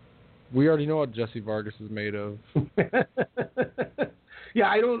 We already know what Jesse Vargas is made of. Yeah,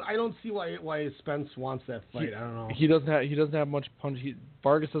 I don't see why Spence wants that fight. I don't know. He doesn't have much punch.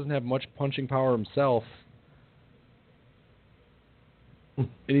 Vargas doesn't have much punching power himself. And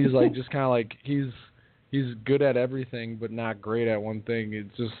he's like just kind of like he's good at everything, but not great at one thing.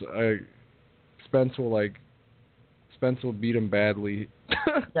 It's just Spence will beat him badly.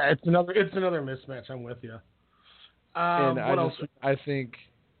 Yeah, it's another mismatch. I'm with you. And what else? I think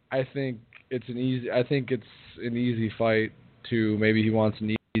it's an easy fight. To maybe he wants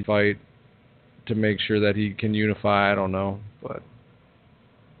an easy fight to make sure that he can unify. I don't know, but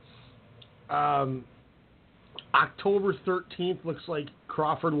October 13th looks like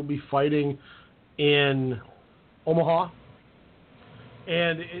Crawford will be fighting in Omaha.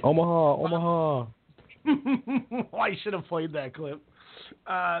 And Omaha. I should have played that clip.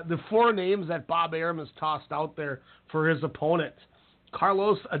 The 4 names that Bob Arum has tossed out there for his opponent: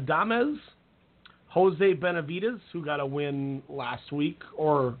 Carlos Adames, Jose Benavidez, who got a win last week,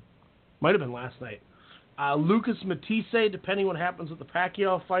 or might have been last night, Lucas Matisse, depending what happens with the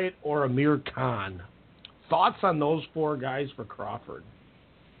Pacquiao fight, or Amir Khan. Thoughts on those 4 guys for Crawford?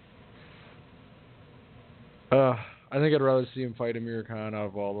 I think I'd rather see him fight Amir Khan out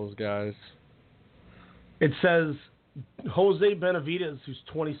of all those guys. It says Jose Benavidez, who's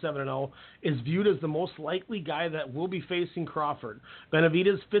 27-0, is viewed as the most likely guy that will be facing Crawford.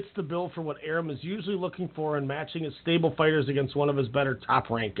 Benavidez fits the bill for what Arum is usually looking for in matching his stable fighters against one of his better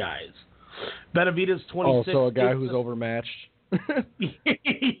top-ranked guys. Benavidez, 26. Oh, so a guy who's overmatched.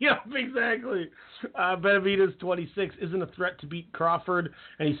 Yep, exactly. Benavidez, 26, isn't a threat to beat Crawford,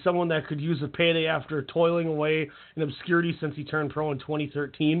 and he's someone that could use a payday after toiling away in obscurity since he turned pro in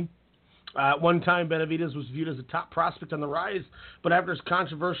 2013. One time, Benavidez was viewed as a top prospect on the rise, but after his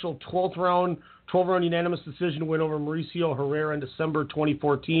controversial 12 round unanimous decision win over Mauricio Herrera in December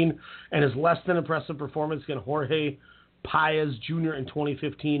 2014 and his less than impressive performance against Jorge Paez Jr. in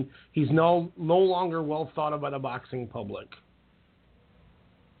 2015, he's no longer well thought of by the boxing public.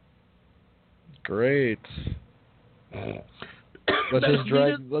 Great. Let's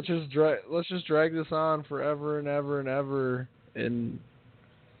just drag this on forever and ever and ever and.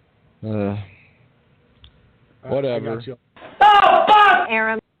 Whatever. Oh, fuck!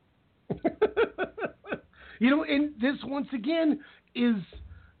 Arum. And this once again is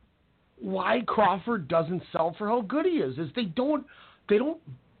why Crawford doesn't sell for how good he is they don't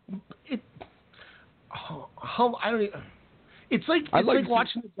it's like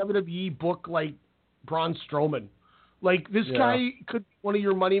watching the WWE book like Braun Strowman. Like this guy could be one of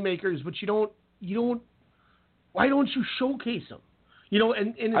your money makers, but you don't why don't you showcase him?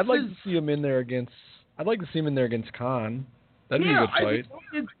 And I'd like to see him in there against Khan. That'd be a good fight. I think it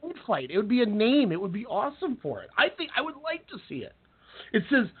would be a great fight. It would be a name. It would be awesome for it. I think I would like to see it. It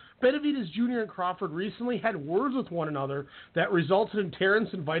says Benavidez Jr. and Crawford recently had words with one another that resulted in Terrence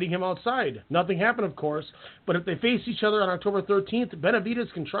inviting him outside. Nothing happened, of course, but if they face each other on October 13th,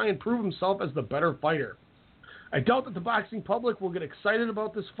 Benavidez can try and prove himself as the better fighter. I doubt that the boxing public will get excited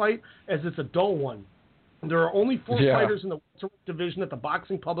about this fight as it's a dull one. There are only 4 fighters in the welterweight division that the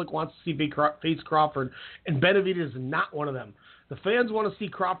boxing public wants to see face Crawford, and Benavidez is not one of them. The fans want to see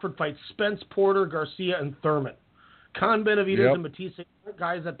Crawford fight Spence, Porter, Garcia, and Thurman. Khan, Benavidez, and Matisse aren't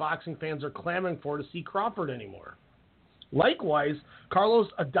guys that boxing fans are clamoring for to see Crawford anymore. Likewise, Carlos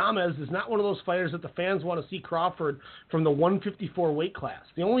Adames is not one of those fighters that the fans want to see Crawford from the 154 weight class.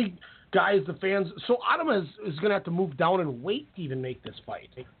 The only guys the fans... So Adames is going to have to move down in weight to even make this fight.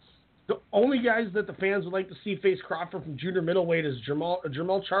 The only guys that the fans would like to see face Crawford from junior middleweight is Jermell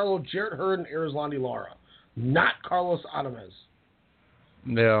Charlo, Jarrett Hurd, and Erislandy Lara. Not Carlos Adames.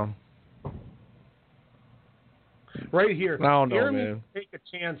 Yeah. Right here. I don't know, Arum man. needs to take a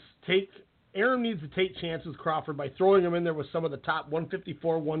chance. Arum needs to take chances with Crawford by throwing him in there with some of the top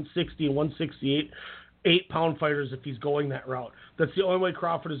 154, 160, and 168 8-pound fighters if he's going that route. That's the only way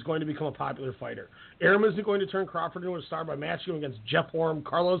Crawford is going to become a popular fighter. Arum isn't going to turn Crawford into a star by matching him against Jeff Horn,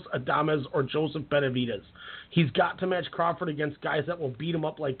 Carlos Adames, or Joseph Benavidez. He's got to match Crawford against guys that will beat him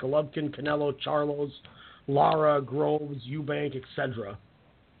up like Golovkin, Canelo, Charlos, Lara, Groves, Eubank, etc.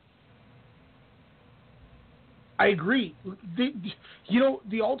 I agree.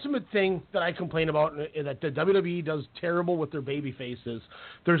 The ultimate thing that I complain about that the WWE does terrible with their baby faces,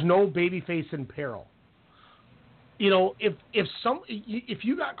 there's no baby face in peril. If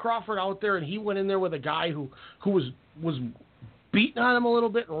you got Crawford out there and he went in there with a guy who was beating on him a little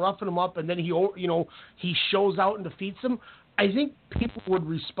bit and roughing him up, and then he shows out and defeats him, I think people would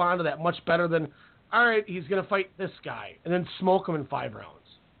respond to that much better than, all right, he's going to fight this guy and then smoke him in 5 rounds.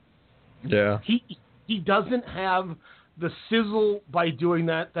 Yeah. He doesn't have the sizzle by doing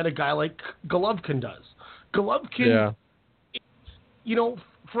that a guy like Golovkin does. Golovkin,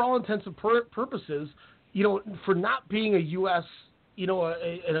 for all intents and purposes, for not being a U.S.,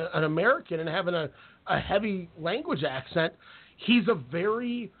 an American and having a heavy language accent, he's a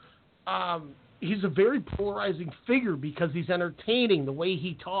very polarizing figure because he's entertaining, the way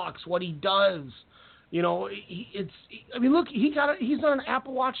he talks, what he does. He's on an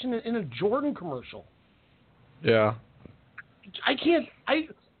Apple Watch in a Jordan commercial. Yeah.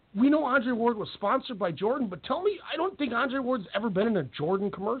 We know Andre Ward was sponsored by Jordan, but tell me, I don't think Andre Ward's ever been in a Jordan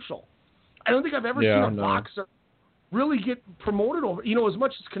commercial. I don't think I've ever seen a boxer really get promoted over, as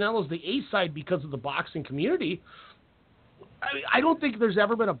much as Canelo's the A side because of the boxing community. I don't think there's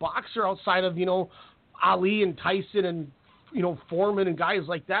ever been a boxer outside of, Ali and Tyson and, Foreman and guys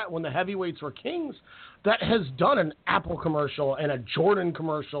like that when the heavyweights were kings that has done an Apple commercial and a Jordan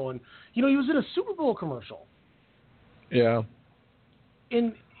commercial. And, he was in a Super Bowl commercial. Yeah.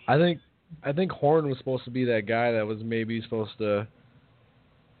 And I think Horn was supposed to be that guy that was maybe supposed to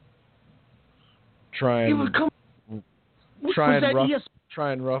try and rough.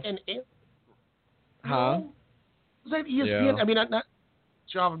 Huh? Was that ESPN? Yeah. I mean, not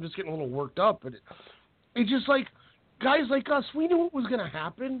job. I'm just getting a little worked up, but it's just like guys like us. We knew what was going to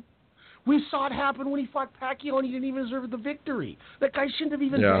happen. We saw it happen when he fought Pacquiao, and he didn't even deserve the victory. That guy shouldn't have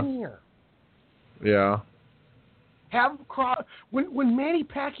even been here. Yeah. When Manny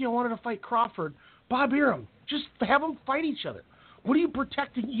Pacquiao wanted to fight Crawford, Bob Arum, just have them fight each other. What are you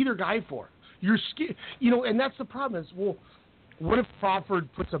protecting either guy for? You're scared, and that's the problem. Is what if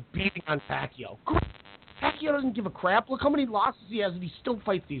Crawford puts a beating on Pacquiao? Pacquiao doesn't give a crap. Look how many losses he has, and he still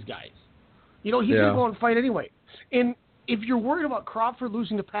fights these guys. He's going to go and fight anyway. And if you're worried about Crawford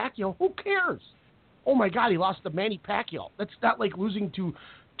losing to Pacquiao, who cares? Oh my God, he lost to Manny Pacquiao. That's not like losing to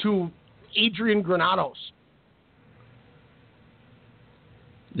Adrian Granados.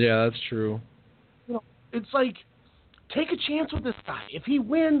 Yeah, that's true. It's like, take a chance with this guy. If he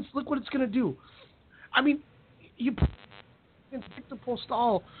wins, look what it's going to do. I mean, you Victor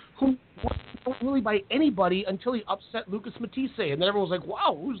Postol, who wasn't really by anybody until he upset Lucas Matisse, and then everyone was like,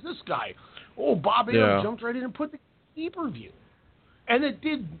 "Wow, who's this guy?" Oh, Bob Arum jumped right in and put the pay-per-view, and it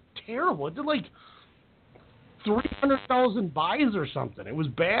did terrible. It did like 300,000 buys or something. It was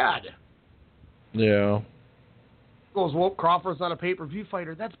bad. Yeah. Goes, well, Crawford's not a pay-per-view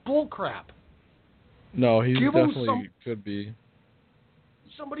fighter. That's bull crap. No, he definitely could be.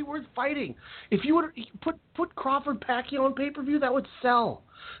 Somebody worth fighting. If you would put Crawford Pacquiao on pay-per-view, that would sell.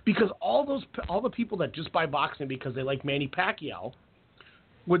 Because all the people that just buy boxing because they like Manny Pacquiao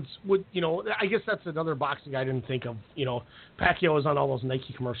would I guess that's another boxing guy I didn't think of. Pacquiao is on all those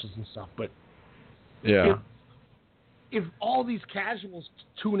Nike commercials and stuff, but yeah. If all these casuals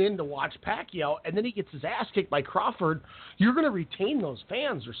tune in to watch Pacquiao and then he gets his ass kicked by Crawford, you're going to retain those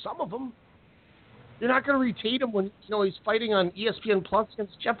fans, or some of them. You're not going to retain him when he's fighting on ESPN Plus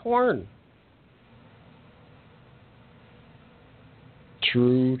against Jeff Horn.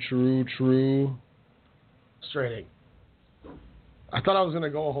 True. Frustrating. I thought I was going to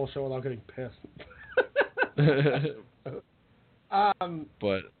go a whole show without getting pissed.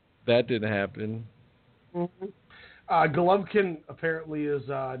 But that didn't happen. Mm-hmm. Golovkin apparently is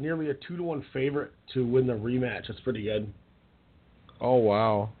nearly a 2-1 favorite to win the rematch. That's pretty good. Oh,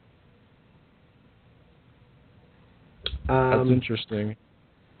 wow. That's interesting.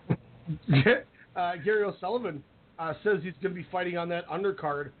 Gary O'Sullivan says he's going to be fighting on that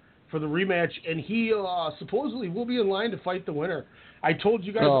undercard for the rematch, and he supposedly will be in line to fight the winner. I told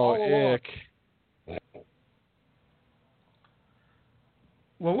you guys all along.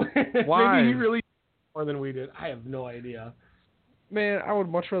 Well, why? Maybe he really more than we did. I have no idea. Man, I would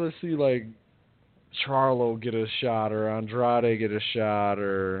much rather see like Charlo get a shot, or Andrade get a shot,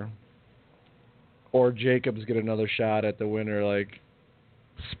 or Jacobs get another shot at the winner. Like,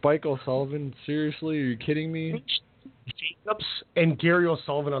 Spike O'Sullivan? Seriously? Are you kidding me? Jacobs and Gary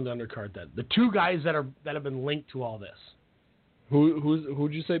O'Sullivan on the undercard then. The two guys that have been linked to all this.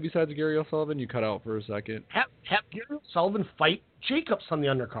 Who'd you say besides Gary O'Sullivan? You cut out for a second. Have Gary O'Sullivan fight Jacobs on the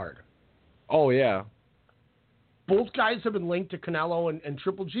undercard. Oh, yeah. Both guys have been linked to Canelo and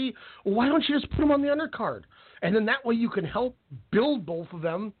Triple G. Why don't you just put them on the undercard? And then that way you can help build both of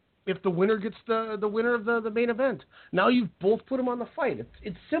them if the winner gets the winner of the main event. Now you've both put them on the fight.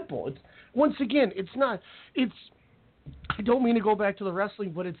 It's simple. I don't mean to go back to the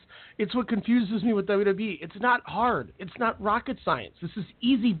wrestling, but it's what confuses me with WWE. It's not hard. It's not rocket science. This is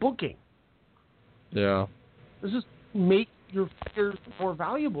easy booking. Yeah. This is make your fighters more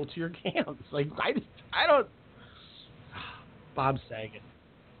valuable to your camps. Like, I don't. Bob Saget.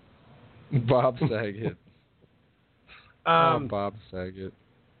 Bob Saget.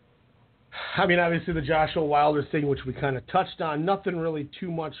 I mean, obviously the Joshua Wilder thing, which we kind of touched on. Nothing really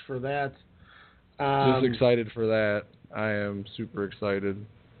too much for that. Just excited for that. I am super excited.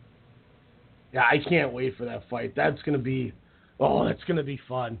 Yeah, I can't wait for that fight. That's going to be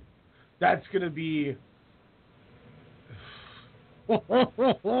fun. That's going to be...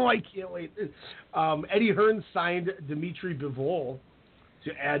 I can't wait. Eddie Hearn signed Dimitri Bivol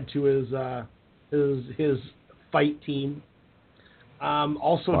to add to his fight team.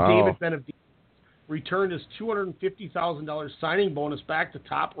 Also, David Benavidez returned his $250,000 signing bonus back to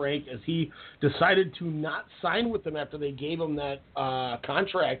Top Rank as he decided to not sign with them after they gave him that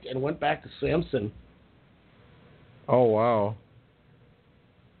contract and went back to Samson. Oh, wow.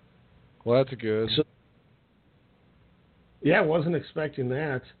 Well, that's good. Yeah, I wasn't expecting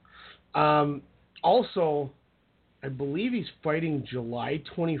that. Also, I believe he's fighting July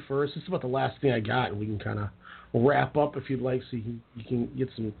 21st. This is about the last thing I got, and we can kind of wrap up if you'd like, so you can get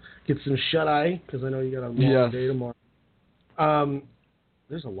some shut eye, because I know you got a long day tomorrow.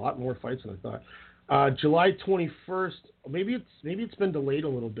 There's a lot more fights than I thought. July 21st. Maybe it's been delayed a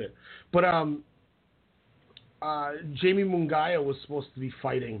little bit, but Jamie Munguia was supposed to be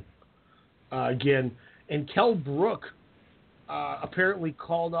fighting again, and Kell Brook apparently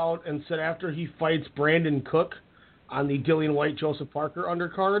called out and said after he fights Brandon Cook on the Dillian White Joseph Parker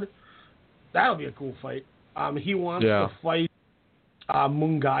undercard, that'll be a cool fight. He wants to fight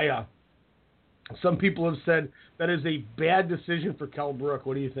Munguia. Some people have said that is a bad decision for Kell Brook.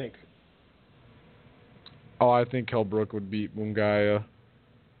 What do you think? Oh, I think Kell Brook would beat Munguia.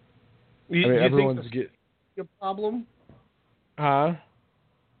 You everyone's think a problem? Huh?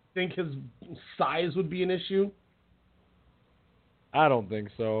 Think his size would be an issue? I don't think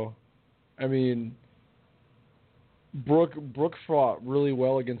so. I mean, Brook fought really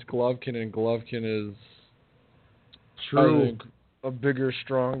well against Golovkin, and Golovkin is I think a bigger,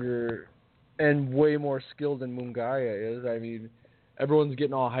 stronger, and way more skilled than Munguia is. I mean, everyone's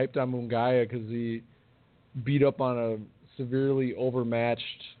getting all hyped on Munguia because he beat up on a severely overmatched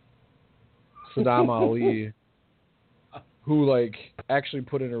Saddam Ali, who actually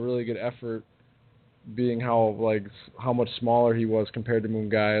put in a really good effort, being how much smaller he was compared to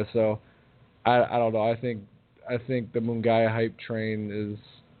Munguia. So I don't know. I think the Munguia hype train is.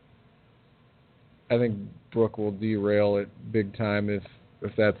 I think Brook will derail it big time if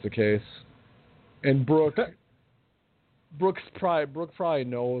that's the case. And Brook probably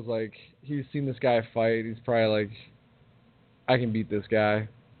knows, he's seen this guy fight. He's probably I can beat this guy.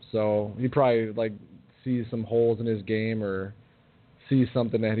 So he probably sees some holes in his game or sees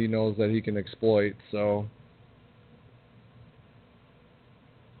something that he knows that he can exploit. So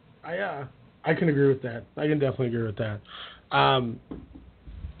I can agree with that. I can definitely agree with that.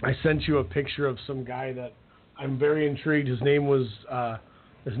 I sent you a picture of some guy that I'm very intrigued. His name's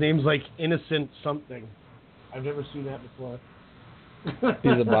Innocent something. I've never seen that before.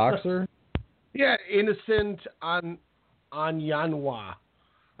 He's a boxer? Yeah, Innocent Yanwa.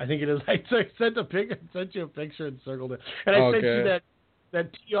 I think it is. I sent you a picture and circled it. And I sent you that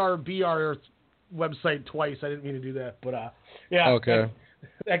TRBR website twice. I didn't mean to do that, but yeah. Okay.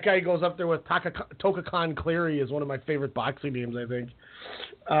 That guy goes up there with Toka Khan Cleary is one of my favorite boxing names, I think.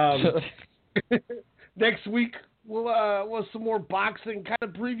 Next week we'll some more boxing, kind of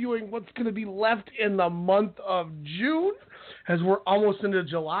previewing what's going to be left in the month of June. As we're almost into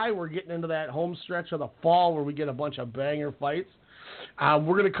July, we're getting into that home stretch of the fall where we get a bunch of banger fights.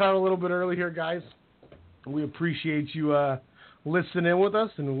 We're going to cut a little bit early here, guys. We appreciate you listening with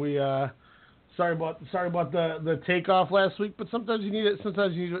us, and we sorry about the takeoff last week, but sometimes you need it.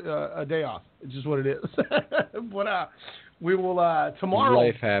 Sometimes you need a day off. It's just what it is. But we will tomorrow.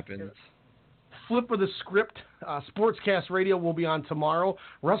 Life happens. Flip of the script. Sportscast Radio will be on tomorrow.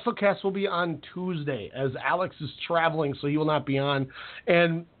 WrestleCast will be on Tuesday, as Alex is traveling, so he will not be on.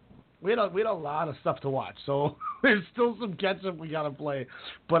 And we had a lot of stuff to watch, so there's still some catch up we got to play.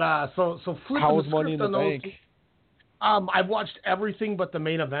 But so flip How of was the Money in script the on Bank? those. I've watched everything but the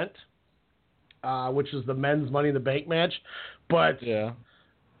main event, which is the men's Money in the Bank match. But yeah.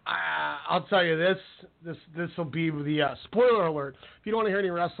 I'll tell you this will be the spoiler alert. If you don't want to hear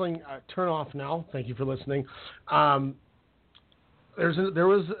any wrestling, turn off now. Thank you for listening. There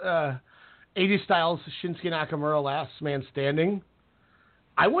was AJ Styles, Shinsuke Nakamura, last man standing.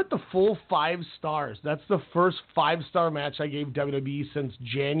 I went the full 5 stars. That's the first 5-star match I gave WWE since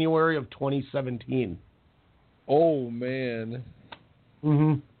January of 2017. Oh man.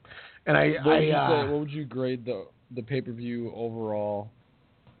 Mhm. And what would you grade the pay-per-view overall?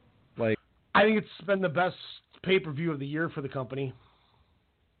 I think it's been the best pay-per-view of the year for the company.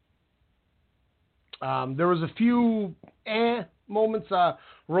 There was a few moments.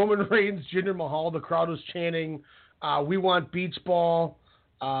 Roman Reigns, Jinder Mahal, the crowd was chanting, "We want beach ball."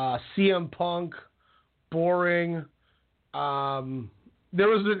 CM Punk, boring. There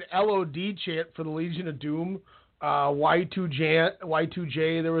was an LOD chant for the Legion of Doom.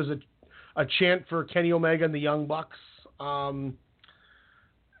 Y2J. There was a chant for Kenny Omega and the Young Bucks.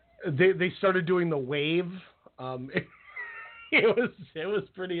 They started doing the wave. It was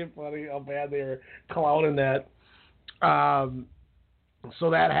pretty funny how bad they were clowning that. So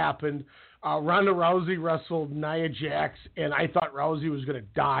that happened. Ronda Rousey wrestled Nia Jax, and I thought Rousey was going to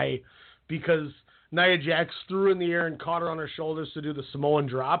die because Nia Jax threw in the air and caught her on her shoulders to do the Samoan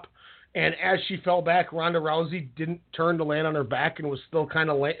drop. And as she fell back, Ronda Rousey didn't turn to land on her back and was still kind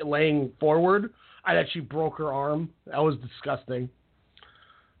of laying forward. I thought she broke her arm. That was disgusting.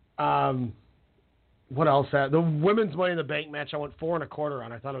 What else? The women's Money in the Bank match, I went 4 1/4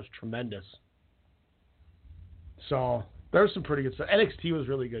 on. I thought it was tremendous. So there was some pretty good stuff. NXT was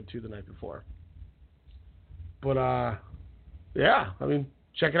really good too the night before. But yeah, I mean,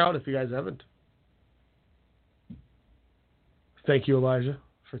 check it out if you guys haven't. Thank you, Elijah,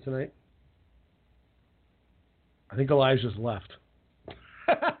 for tonight. I think Elijah's left.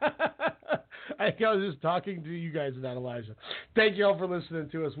 I think I was just talking to you guys, not Elijah. Thank you all for listening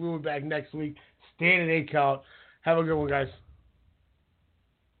to us. We'll be back next week. Stay at an 8 count. Have a good one, guys.